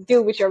and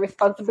deal with your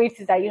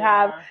responsibilities that you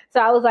have. So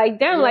I was like,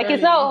 damn, like,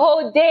 it's not a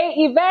whole day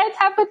event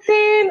type of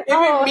thing.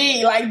 Even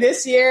me, like,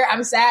 this year,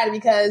 I'm sad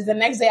because the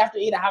next day after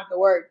Eid, I have to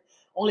work.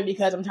 Only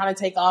because I'm trying to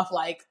take off,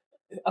 like,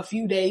 a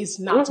few days,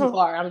 not too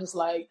far. I'm just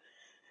like...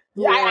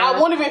 I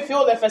won't even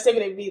feel the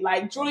festivity be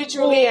like truly, it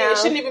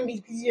shouldn't even be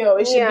PTO.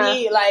 It should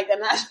be like a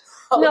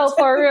national. No,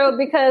 for real,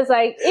 because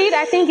like Eid,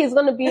 I think is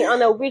gonna be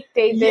on a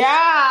weekday this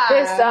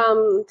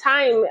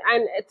time.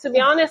 And to be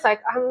honest,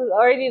 like I'm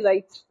already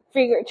like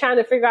trying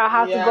to figure out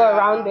how to go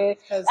around it.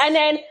 And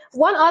then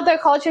one other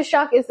culture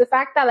shock is the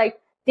fact that like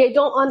they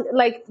don't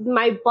like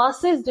my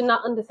bosses do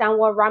not understand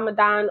what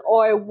Ramadan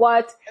or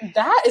what.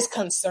 That is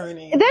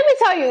concerning. Let me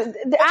tell you,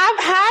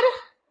 I've had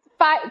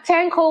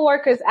 10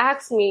 co-workers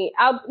ask me,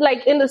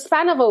 like in the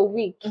span of a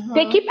week,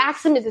 they keep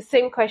asking me the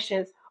same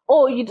questions.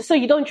 Oh, so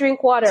you don't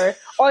drink water,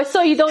 or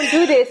so you don't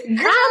do this. And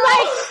I'm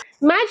like,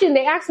 imagine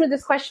they asked me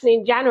this question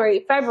in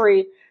January,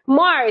 February,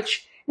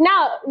 March.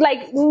 Now,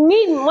 like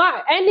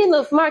mid-March, ending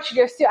of March,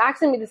 they're still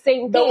asking me the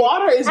same thing. The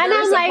water is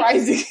very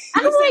surprising. Like,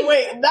 I'm like,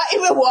 wait, not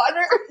even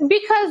water?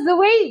 Because the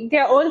way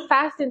their own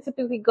fasting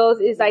typically goes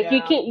is like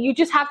you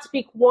just have to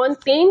pick one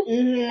thing,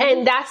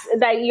 and that's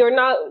that you're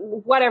not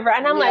whatever.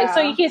 And I'm like, so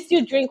you can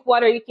still drink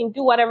water, you can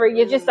do whatever.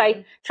 You're just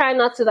like trying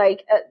not to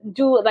like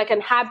do like a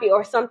habit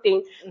or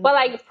something. But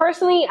like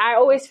personally, I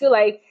always feel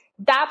like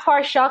that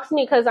part shocks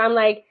me because I'm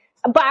like,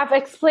 but I've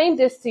explained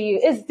this to you.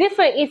 It's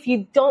different if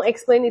you don't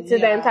explain it to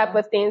them type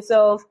of thing.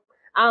 So,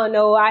 I don't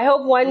know. I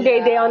hope one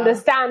day they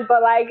understand.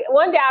 But, like,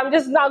 one day I'm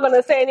just not going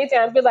to say anything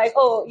and be like,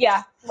 oh,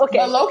 yeah, okay.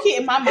 But low-key,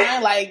 in my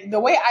mind, like, the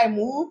way I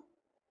move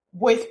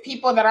with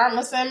people that aren't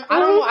Muslim, I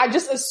don't know. I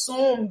just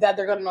assume that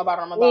they're going to know about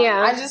Ramadan.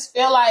 Yeah. I just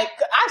feel like,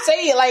 I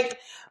say it like,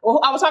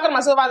 I was talking to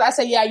my supervisor. I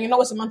said, yeah, you know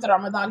it's a month of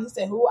Ramadan. He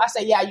said, who? I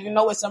said, yeah, you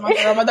know it's a month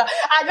of Ramadan.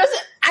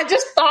 I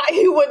just thought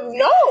he would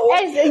know.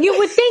 As you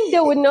would think they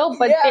would know,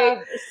 but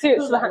they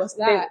seriously. Like, what's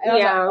that? And I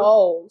was like,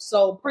 oh,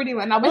 so pretty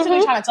much. Now,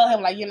 basically trying to tell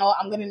him, like, you know,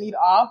 I'm going to need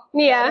off.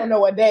 Yeah. I don't know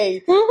what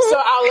day. So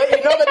I'll let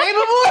you know the day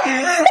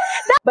before.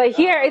 But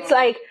here it's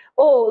like,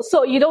 oh,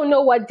 so you don't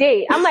know what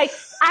day. I'm like,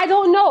 I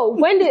don't know.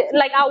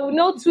 I will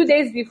know 2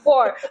 days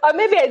before. Or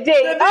maybe a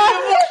day.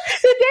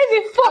 The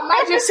day before. I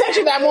might just send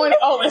you that morning.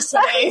 Oh, it's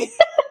today.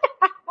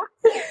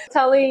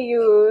 Telling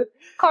you,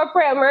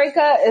 corporate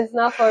America is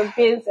not for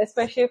beings,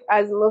 especially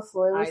as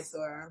Muslims. I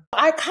swear.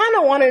 I kind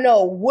of want to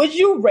know, would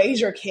you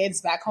raise your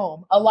kids back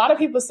home? A lot of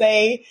people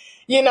say,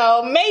 you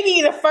know,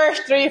 maybe the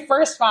first 3,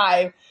 first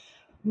 5.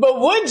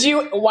 But would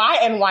you? Why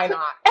and why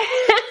not?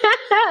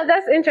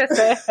 That's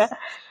interesting.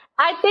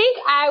 I think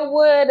I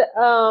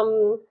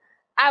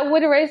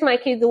would raise my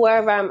kids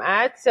wherever I'm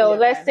at. So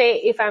let's say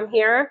if I'm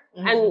here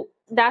and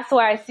that's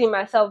where I see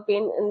myself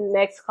being in the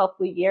next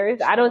couple of years.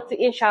 I don't see,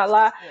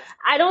 inshallah,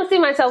 I don't see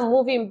myself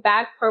moving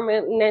back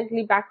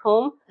permanently back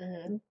home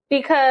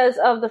because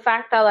of the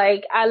fact that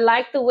like, I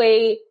like the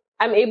way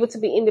I'm able to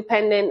be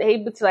independent,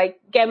 able to like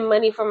get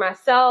money for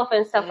myself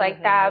and stuff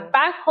like that.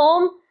 Back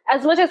home,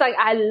 as much as like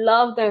I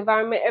love the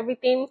environment,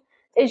 everything,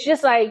 it's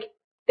just like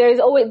there's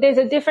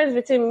a difference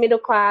between middle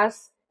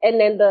class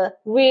and then the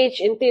rich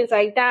and things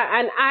like that.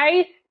 And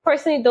I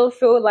personally don't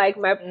feel like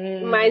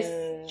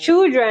my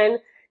children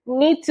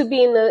need to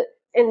be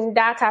in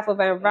that type of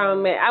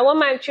environment. I want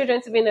my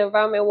children to be in an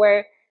environment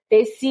where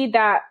they see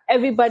that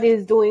everybody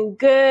is doing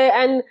good.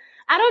 And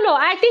I don't know,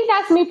 I think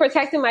that's me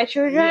protecting my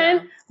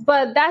children,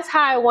 but that's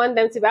how I want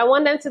them to be. I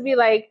want them to be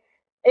like,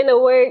 in a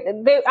way,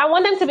 I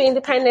want them to be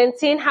independent,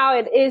 seeing how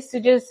it is to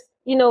just,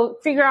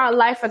 figure out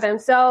life for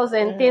themselves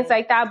and things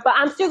like that. But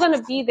I'm still going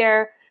to be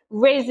there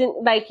raising,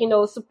 like,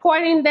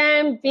 supporting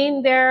them,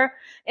 being there.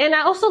 And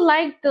I also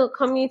like the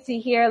community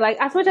here. Like,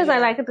 as much as I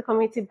like the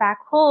community back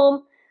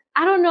home,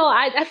 I don't know.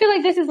 I feel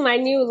like this is my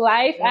new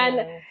life,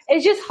 and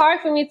it's just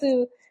hard for me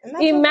to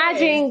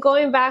imagine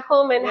going back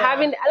home and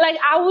having, like,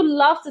 I would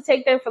love to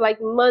take them for like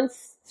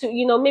months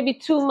to, maybe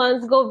 2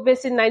 months, go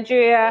visit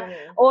Nigeria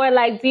or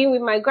like being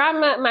with my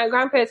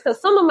grandparents, because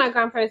some of my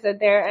grandparents are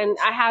there and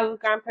I have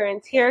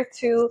grandparents here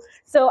too.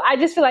 So I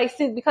just feel like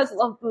because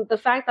of the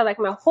fact that like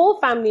my whole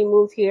family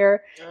moved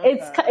here,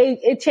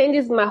 it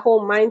changes my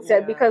whole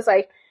mindset because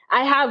like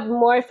I have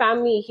more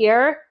family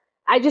here.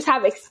 I just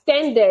have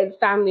extended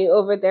family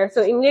over there.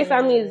 So immediate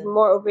family is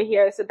more over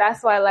here. So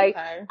that's why like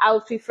I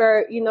would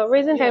prefer,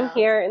 raising them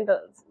here in the,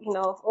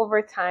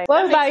 over time.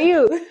 What about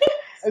you?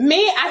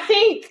 Me, I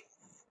think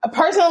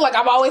personally, like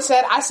I've always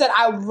said,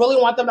 I really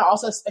want them to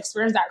also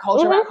experience that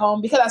culture back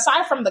home, because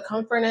aside from the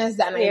comfortness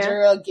that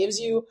Nigeria gives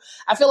you,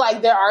 I feel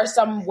like there are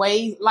some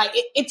ways, like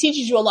it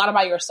teaches you a lot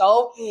about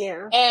yourself.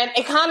 Yeah. And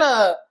it kind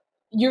of,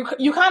 you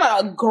kind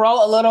of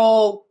grow a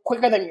little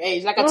quicker than your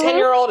age. Like a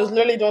 10-year-old is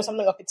literally doing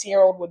something a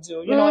 15-year-old would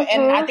do,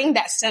 and I think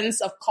that sense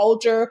of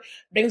culture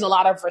brings a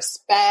lot of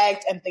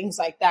respect and things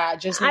like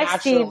that. Just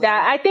naturally. I see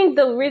that. I think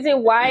the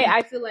reason why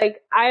I feel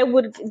like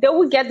they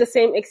would get the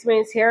same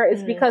experience here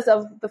is because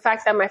of the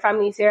fact that my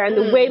family is here and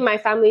the way my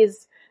family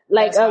is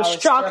like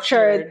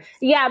structured.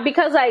 Yeah,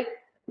 because like,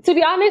 to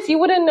be honest, you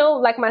wouldn't know,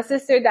 like my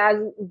sister that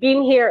has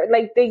been here,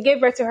 like they gave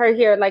birth to her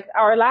here, like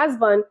our last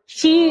one,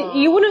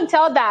 you wouldn't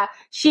tell that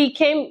she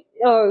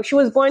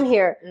was born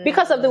here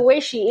because of the way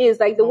she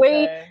is, like the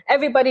way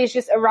everybody is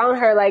just around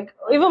her, like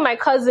even my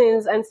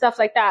cousins and stuff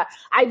like that.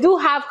 I do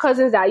have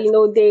cousins that,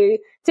 they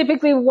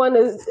typically want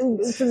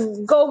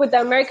to go with the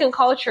American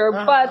culture,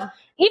 but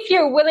if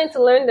you're willing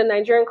to learn the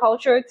Nigerian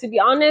culture, to be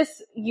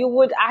honest, you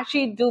would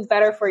actually do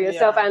better for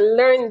yourself and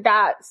learn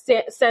that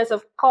sense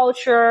of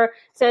culture,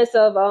 sense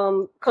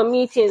of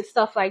community and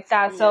stuff like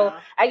that. So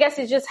I guess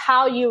it's just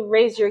how you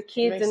raise your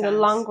kids in the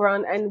long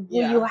run and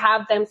who you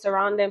have them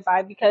surrounded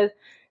by, because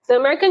the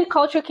American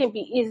culture can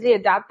be easily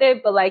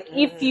adapted. But like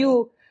if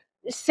you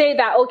say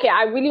that, okay,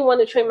 I really want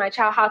to train my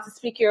child how to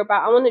speak Yoruba,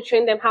 I want to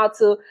train them how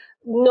to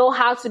know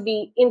how to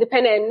be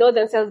independent and know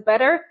themselves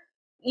better,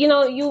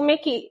 you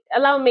make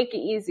it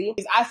easy.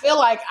 I feel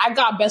like I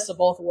got best of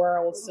both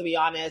worlds, to be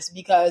honest,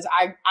 because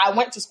I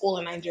went to school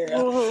in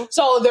Nigeria.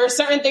 So there are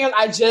certain things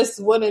I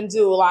just wouldn't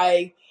do.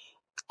 Like,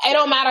 it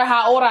don't matter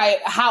how old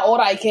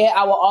I get,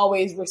 I will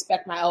always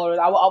respect my elders.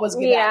 I will always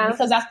get that,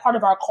 because that's part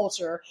of our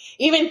culture.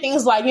 Even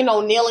things like,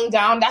 kneeling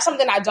down, that's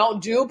something I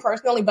don't do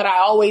personally, but I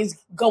always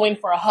go in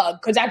for a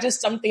hug, because that's just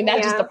something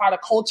that's just a part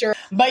of culture.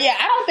 But yeah,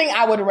 I don't think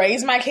I would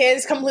raise my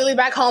kids completely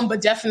back home, but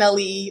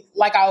definitely,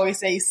 like I always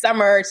say,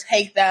 summer,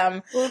 take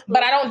them.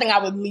 But I don't think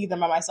I would leave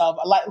them by myself.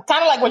 Like,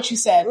 kind of like what you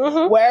said,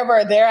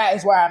 wherever they're at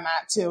is where I'm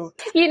at too.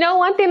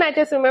 One thing I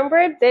just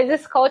remembered, there's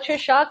this culture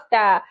shock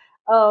that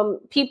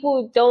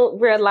people don't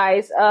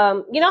realize.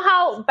 You know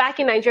how back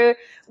in Nigeria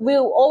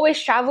we'll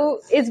always travel?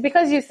 It's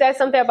because you said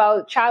something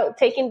about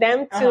taking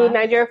them to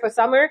Nigeria for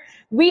summer.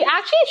 We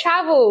actually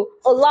travel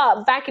a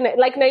lot back in,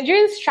 like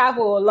Nigerians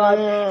travel a lot,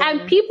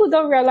 and people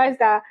don't realize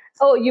that.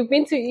 Oh, you've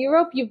been to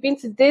Europe, you've been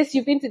to this,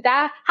 you've been to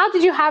that. How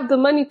did you have the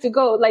money to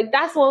go? Like,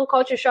 that's one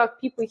culture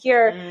shock people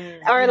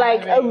here are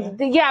like,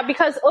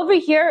 because over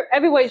here,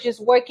 everyone is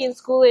just working,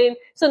 schooling.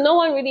 So no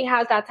one really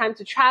has that time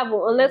to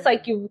travel unless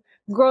like you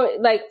grow,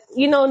 like,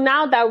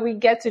 now that we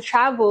get to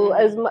travel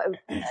as much,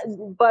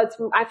 but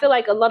I feel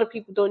like a lot of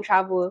people don't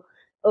travel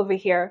over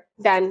here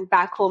than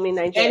back home in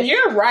Nigeria. And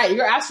you're right.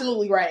 You're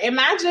absolutely right.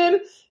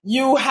 Imagine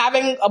you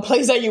having a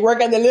place that you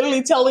work at, they're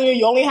literally telling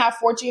you only have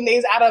 14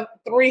 days out of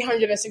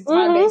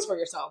 365 days for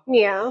yourself.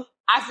 Yeah.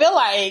 I feel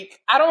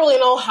like, I don't really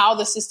know how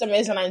the system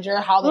is in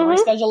Nigeria, how the work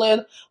schedule is,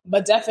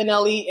 but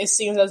definitely it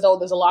seems as though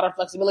there's a lot of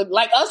flexibility.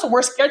 Like us,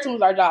 we're scared to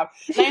lose our job.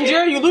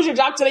 Nigeria, you lose your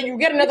job today, you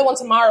get another one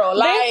tomorrow.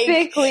 Like,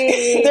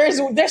 basically,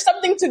 there's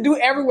something to do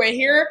everywhere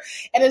here,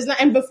 and it's not.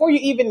 And before you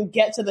even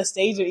get to the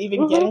stage of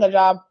even getting a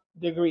job,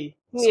 degree,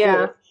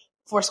 school.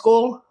 For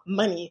school,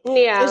 money.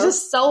 Yeah. It's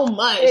just so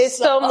much. It's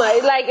so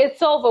much. Like, it's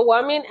so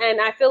overwhelming. And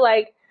I feel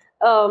like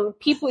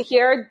people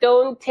here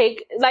don't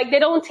take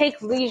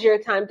leisure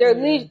time. Their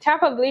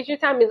type of leisure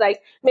time is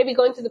like maybe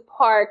going to the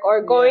park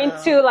or going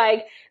to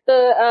like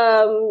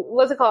the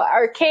what's it called,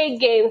 arcade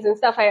games and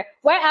stuff like that.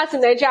 Whereas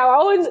in Nigeria, our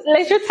own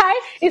leisure time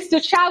is to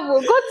travel,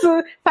 go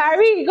to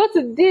Paris, go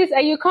to this,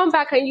 and you come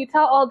back and you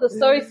tell all the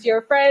stories to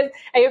your friends,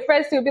 and your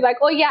friends will be like,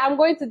 oh yeah, I'm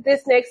going to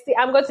this next thing,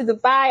 I'm going to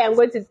Dubai, I'm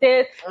going to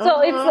this.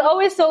 So it's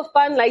always so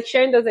fun, like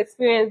sharing those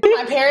experiences.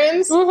 My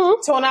parents,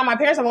 so now my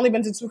parents have only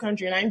been to 2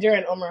 countries, Nigeria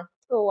and Umrah.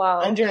 Oh wow.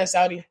 Nigeria and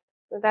Saudi.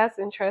 That's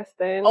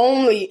interesting.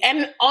 Only.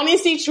 And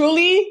honestly,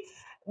 truly,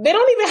 they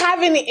don't even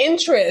have any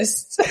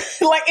interest.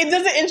 Like, it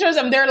doesn't interest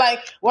them. They're like,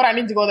 what I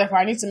need to go there for?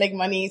 I need to make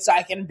money so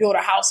I can build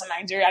a house in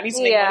Nigeria. I need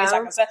to make money so I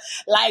can sell.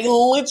 Like,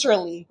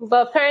 literally.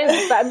 But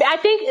parents, I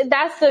think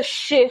that's the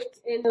shift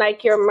in,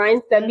 like, your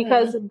mindset.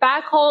 Because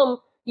back home,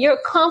 you're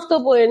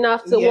comfortable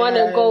enough to want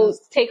to go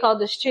take all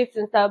the streets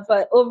and stuff.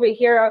 But over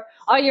here,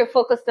 all you're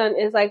focused on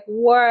is like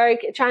work,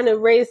 trying to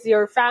raise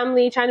your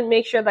family, trying to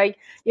make sure like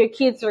your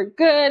kids are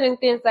good and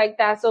things like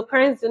that. So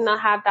parents do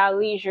not have that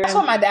leisure. That's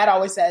what my dad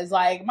always says.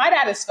 Like, my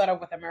dad is fed up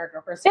with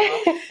America, first of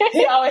all.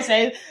 He always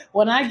says,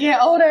 when I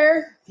get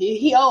older,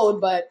 he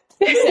old, but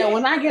he said,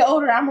 when I get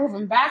older, I'm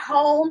moving back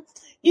home.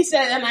 He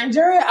said, in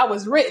Nigeria, I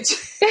was rich,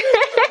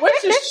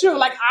 which is true.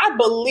 Like, I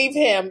believe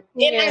him.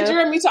 In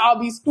Nigeria, me too, I'll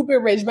be stupid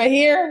rich. But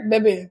here,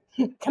 baby,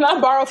 can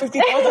I borrow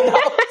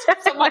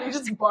 $50,000? Somebody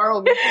just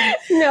borrow me.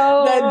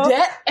 No. The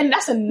debt, and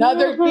that's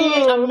another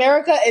thing.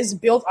 America is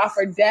built off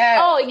of debt.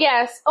 Oh,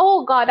 yes.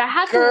 Oh, God, I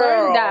had to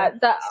learn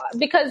that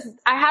because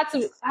I had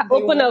to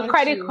open a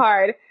credit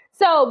card.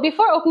 So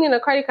before opening a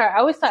credit card, I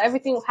always thought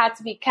everything had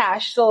to be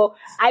cash. So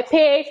I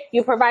pay,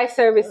 you provide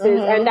services,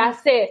 and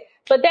that's it.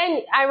 But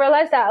then I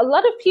realized that a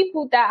lot of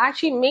people that are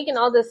actually making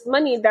all this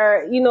money,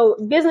 they're,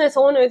 business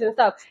owners and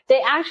stuff,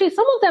 they actually,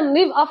 some of them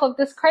live off of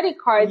this credit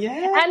card.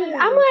 And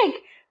I'm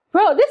like,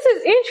 bro, this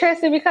is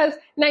interesting because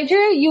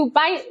Nigeria,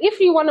 if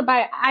you want to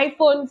buy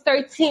iPhone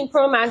 13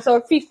 Pro Max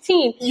or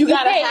 15, you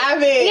gotta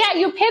have it. Yeah,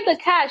 you pay the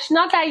cash,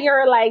 not that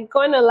you're like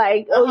going to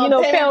like, pay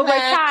over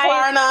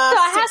time. So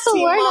I had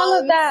to learn all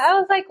of that. I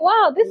was like,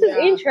 wow, this is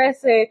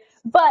interesting.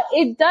 But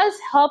it does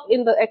help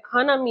in the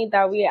economy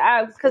that we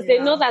have because they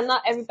know that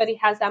not everybody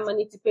has that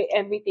money to pay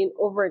everything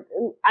over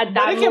at that moment.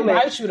 But it can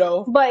bite you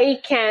though. But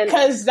it can.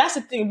 Because that's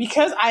the thing.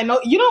 Because I know,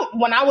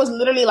 when I was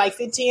literally like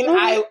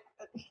 15,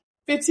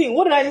 15,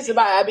 what did I used to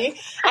buy, Abby?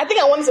 I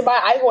think I wanted to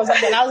buy an iPhone or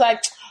something. And I was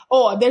like,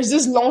 oh, there's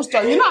this loan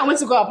store. I went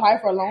to go apply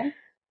for a loan.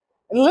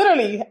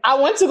 Literally, I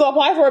went to go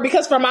apply for it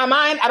because for my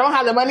mind, I don't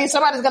have the money.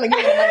 Somebody's going to give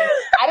me the money.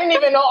 I didn't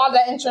even know all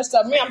the interest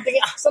of me. I'm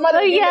thinking,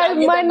 somebody's going to give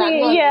me that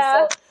money.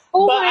 Yeah. So,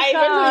 but I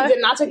eventually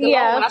did not take the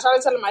loan. When I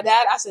started telling my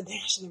dad, I said, damn,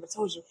 I shouldn't have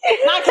told you.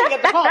 Now I can't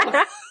get the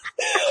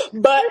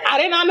loan. But I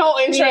did not know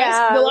interest.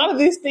 A lot of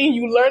these things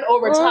you learn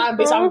over time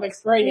based off of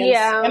experience.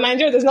 Yeah. In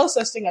Nigeria, there's no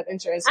such thing as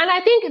interest. And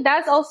I think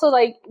that's also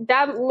like,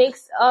 that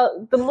makes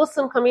the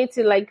Muslim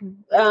community like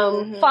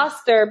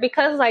foster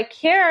because like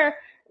here,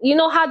 you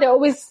know how they're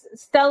always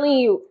telling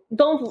you,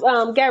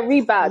 don't get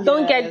riba,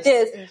 don't get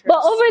this.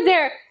 But over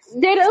there,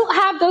 they don't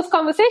have those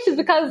conversations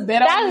because they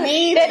don't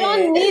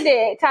need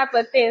it type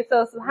of thing.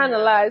 So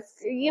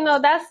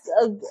subhanAllah, that's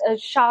a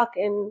shock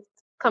in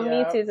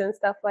communities and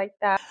stuff like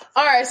that.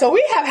 All right, so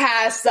we have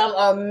had some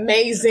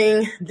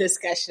amazing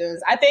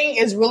discussions. I think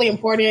it's really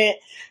important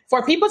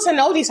for people to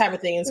know these type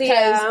of things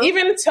because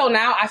even till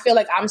now, I feel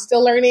like I'm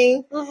still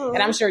learning, and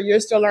I'm sure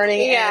you're still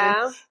learning.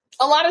 Yeah. And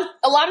a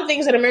lot of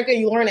things in America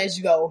you learn as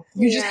you go.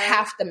 You just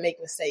have to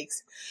make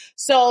mistakes.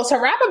 So to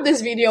wrap up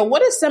this video,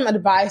 what is some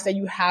advice that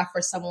you have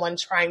for someone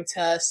trying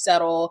to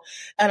settle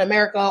in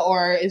America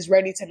or is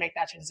ready to make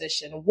that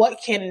transition? What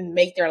can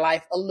make their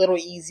life a little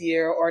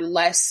easier or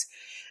less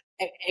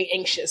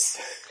anxious?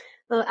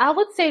 I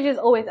would say just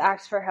always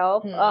ask for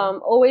help.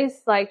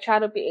 Always like try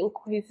to be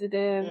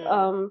inquisitive.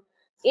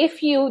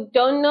 If you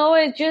don't know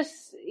it,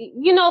 just,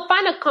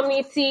 find a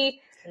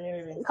community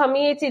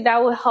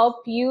that will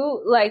help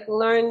you like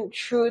learn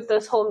through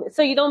this whole,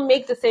 so you don't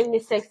make the same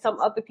mistakes some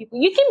other people.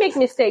 You can make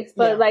mistakes,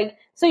 but like,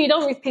 so you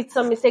don't repeat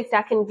some mistakes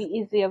that can be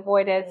easily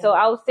avoided. So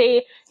I would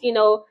say,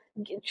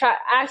 try,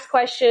 ask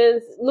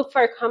questions, look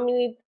for a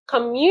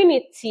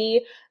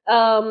community,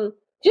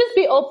 just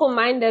be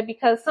open-minded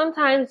because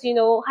sometimes,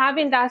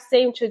 having that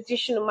same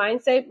traditional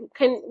mindset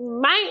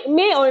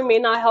may or may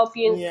not help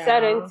you in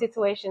certain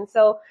situations.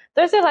 So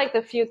those are like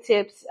the few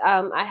tips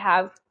I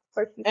have.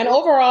 And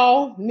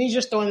overall, me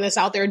just throwing this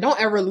out there, don't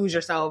ever lose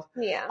yourself.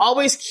 Yeah.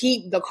 Always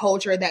keep the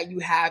culture that you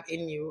have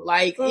in you.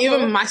 Like,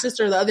 even my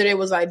sister the other day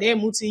was like,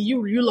 damn, Muti,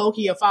 you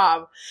low-key a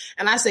 5.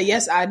 And I said,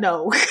 yes, I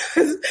know.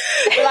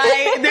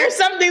 Like, there's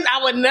some things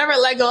I would never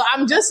let go.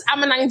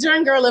 I'm a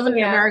Nigerian girl living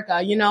in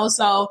America,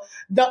 so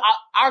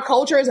our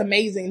culture is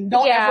amazing.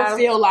 Don't ever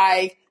feel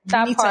like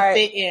you need to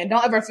fit in.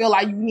 Don't ever feel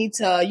like you need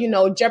to, you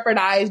know,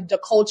 jeopardize the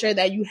culture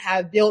that you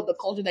have built, the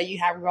culture that you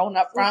have grown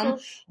up from,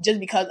 just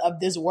because of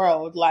this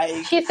world.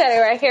 Like, she said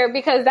it right here,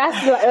 because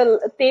that's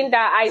the thing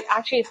that I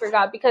actually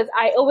forgot, because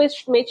I always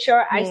make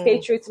sure I stay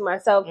true to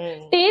myself.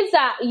 Things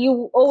that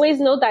you always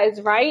know that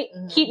is right,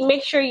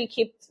 make sure you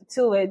keep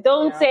to it.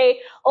 Don't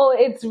say, oh,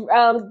 it's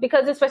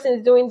because this person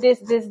is doing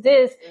this.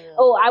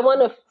 Oh, I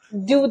want to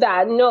do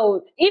that.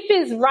 No, if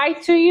it's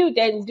right to you,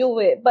 then do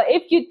it. But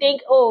if you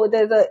think, oh,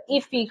 there's a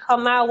iffy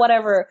come out,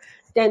 whatever,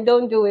 then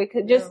don't do it.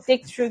 Just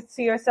stick true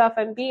to yourself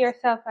and be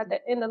yourself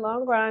in the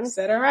long run.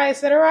 Said it right.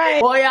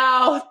 Well,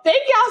 y'all,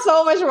 thank y'all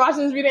so much for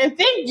watching this video, and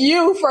thank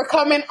you for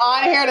coming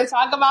on here to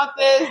talk about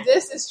this.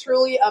 This is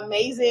truly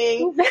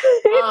amazing.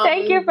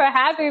 Thank you for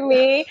having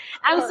me.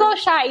 I'm so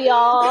shy,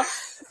 y'all.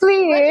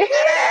 Please.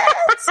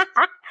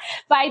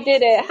 But I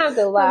did it.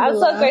 Alhamdulillah. I'm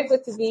so grateful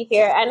to be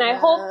here. And I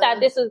hope that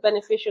this was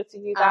beneficial to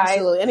you guys.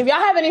 Absolutely. And if y'all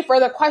have any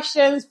further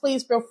questions,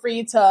 please feel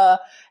free to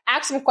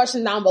ask some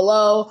questions down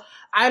below.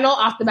 I know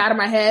off the bat of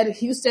my head,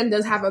 Houston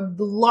does have a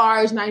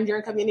large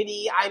Nigerian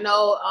community. I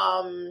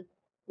know,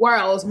 where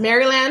else?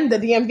 Maryland, the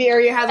DMV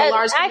area has a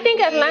large community. I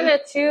think Atlanta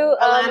too.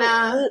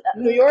 Atlanta,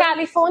 New York?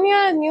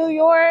 California, New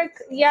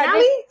York. Yeah,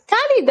 Cali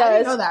does. I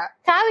didn't know that.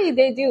 Cali,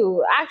 they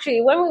do.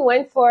 Actually, when we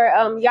went for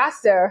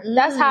Yasser,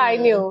 that's how I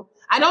knew.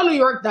 I know New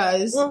York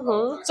does. So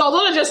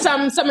those are just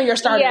some of your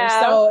starters. Yeah.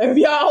 So if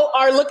y'all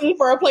are looking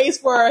for a place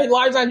for a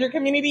large Nigerian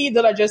community,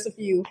 those are just a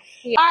few.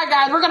 Yeah. All right,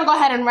 guys, we're going to go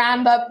ahead and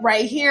round up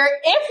right here.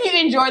 If you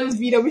enjoyed this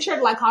video, be sure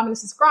to like, comment, and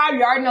subscribe.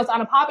 You already know it's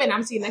on a pop, and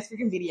I'm seeing you next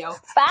freaking video.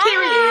 Bye.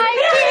 Period.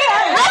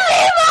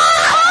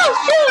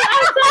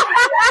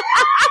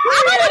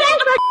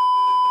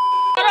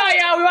 All right,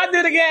 y'all, we want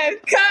to do it again.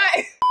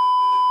 Cut.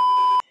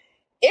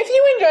 If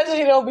you enjoyed this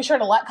video, be sure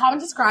to like, comment,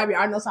 subscribe. You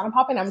already know it's on a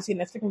pop, and I'm seeing you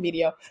next freaking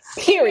video.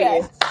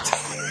 Period.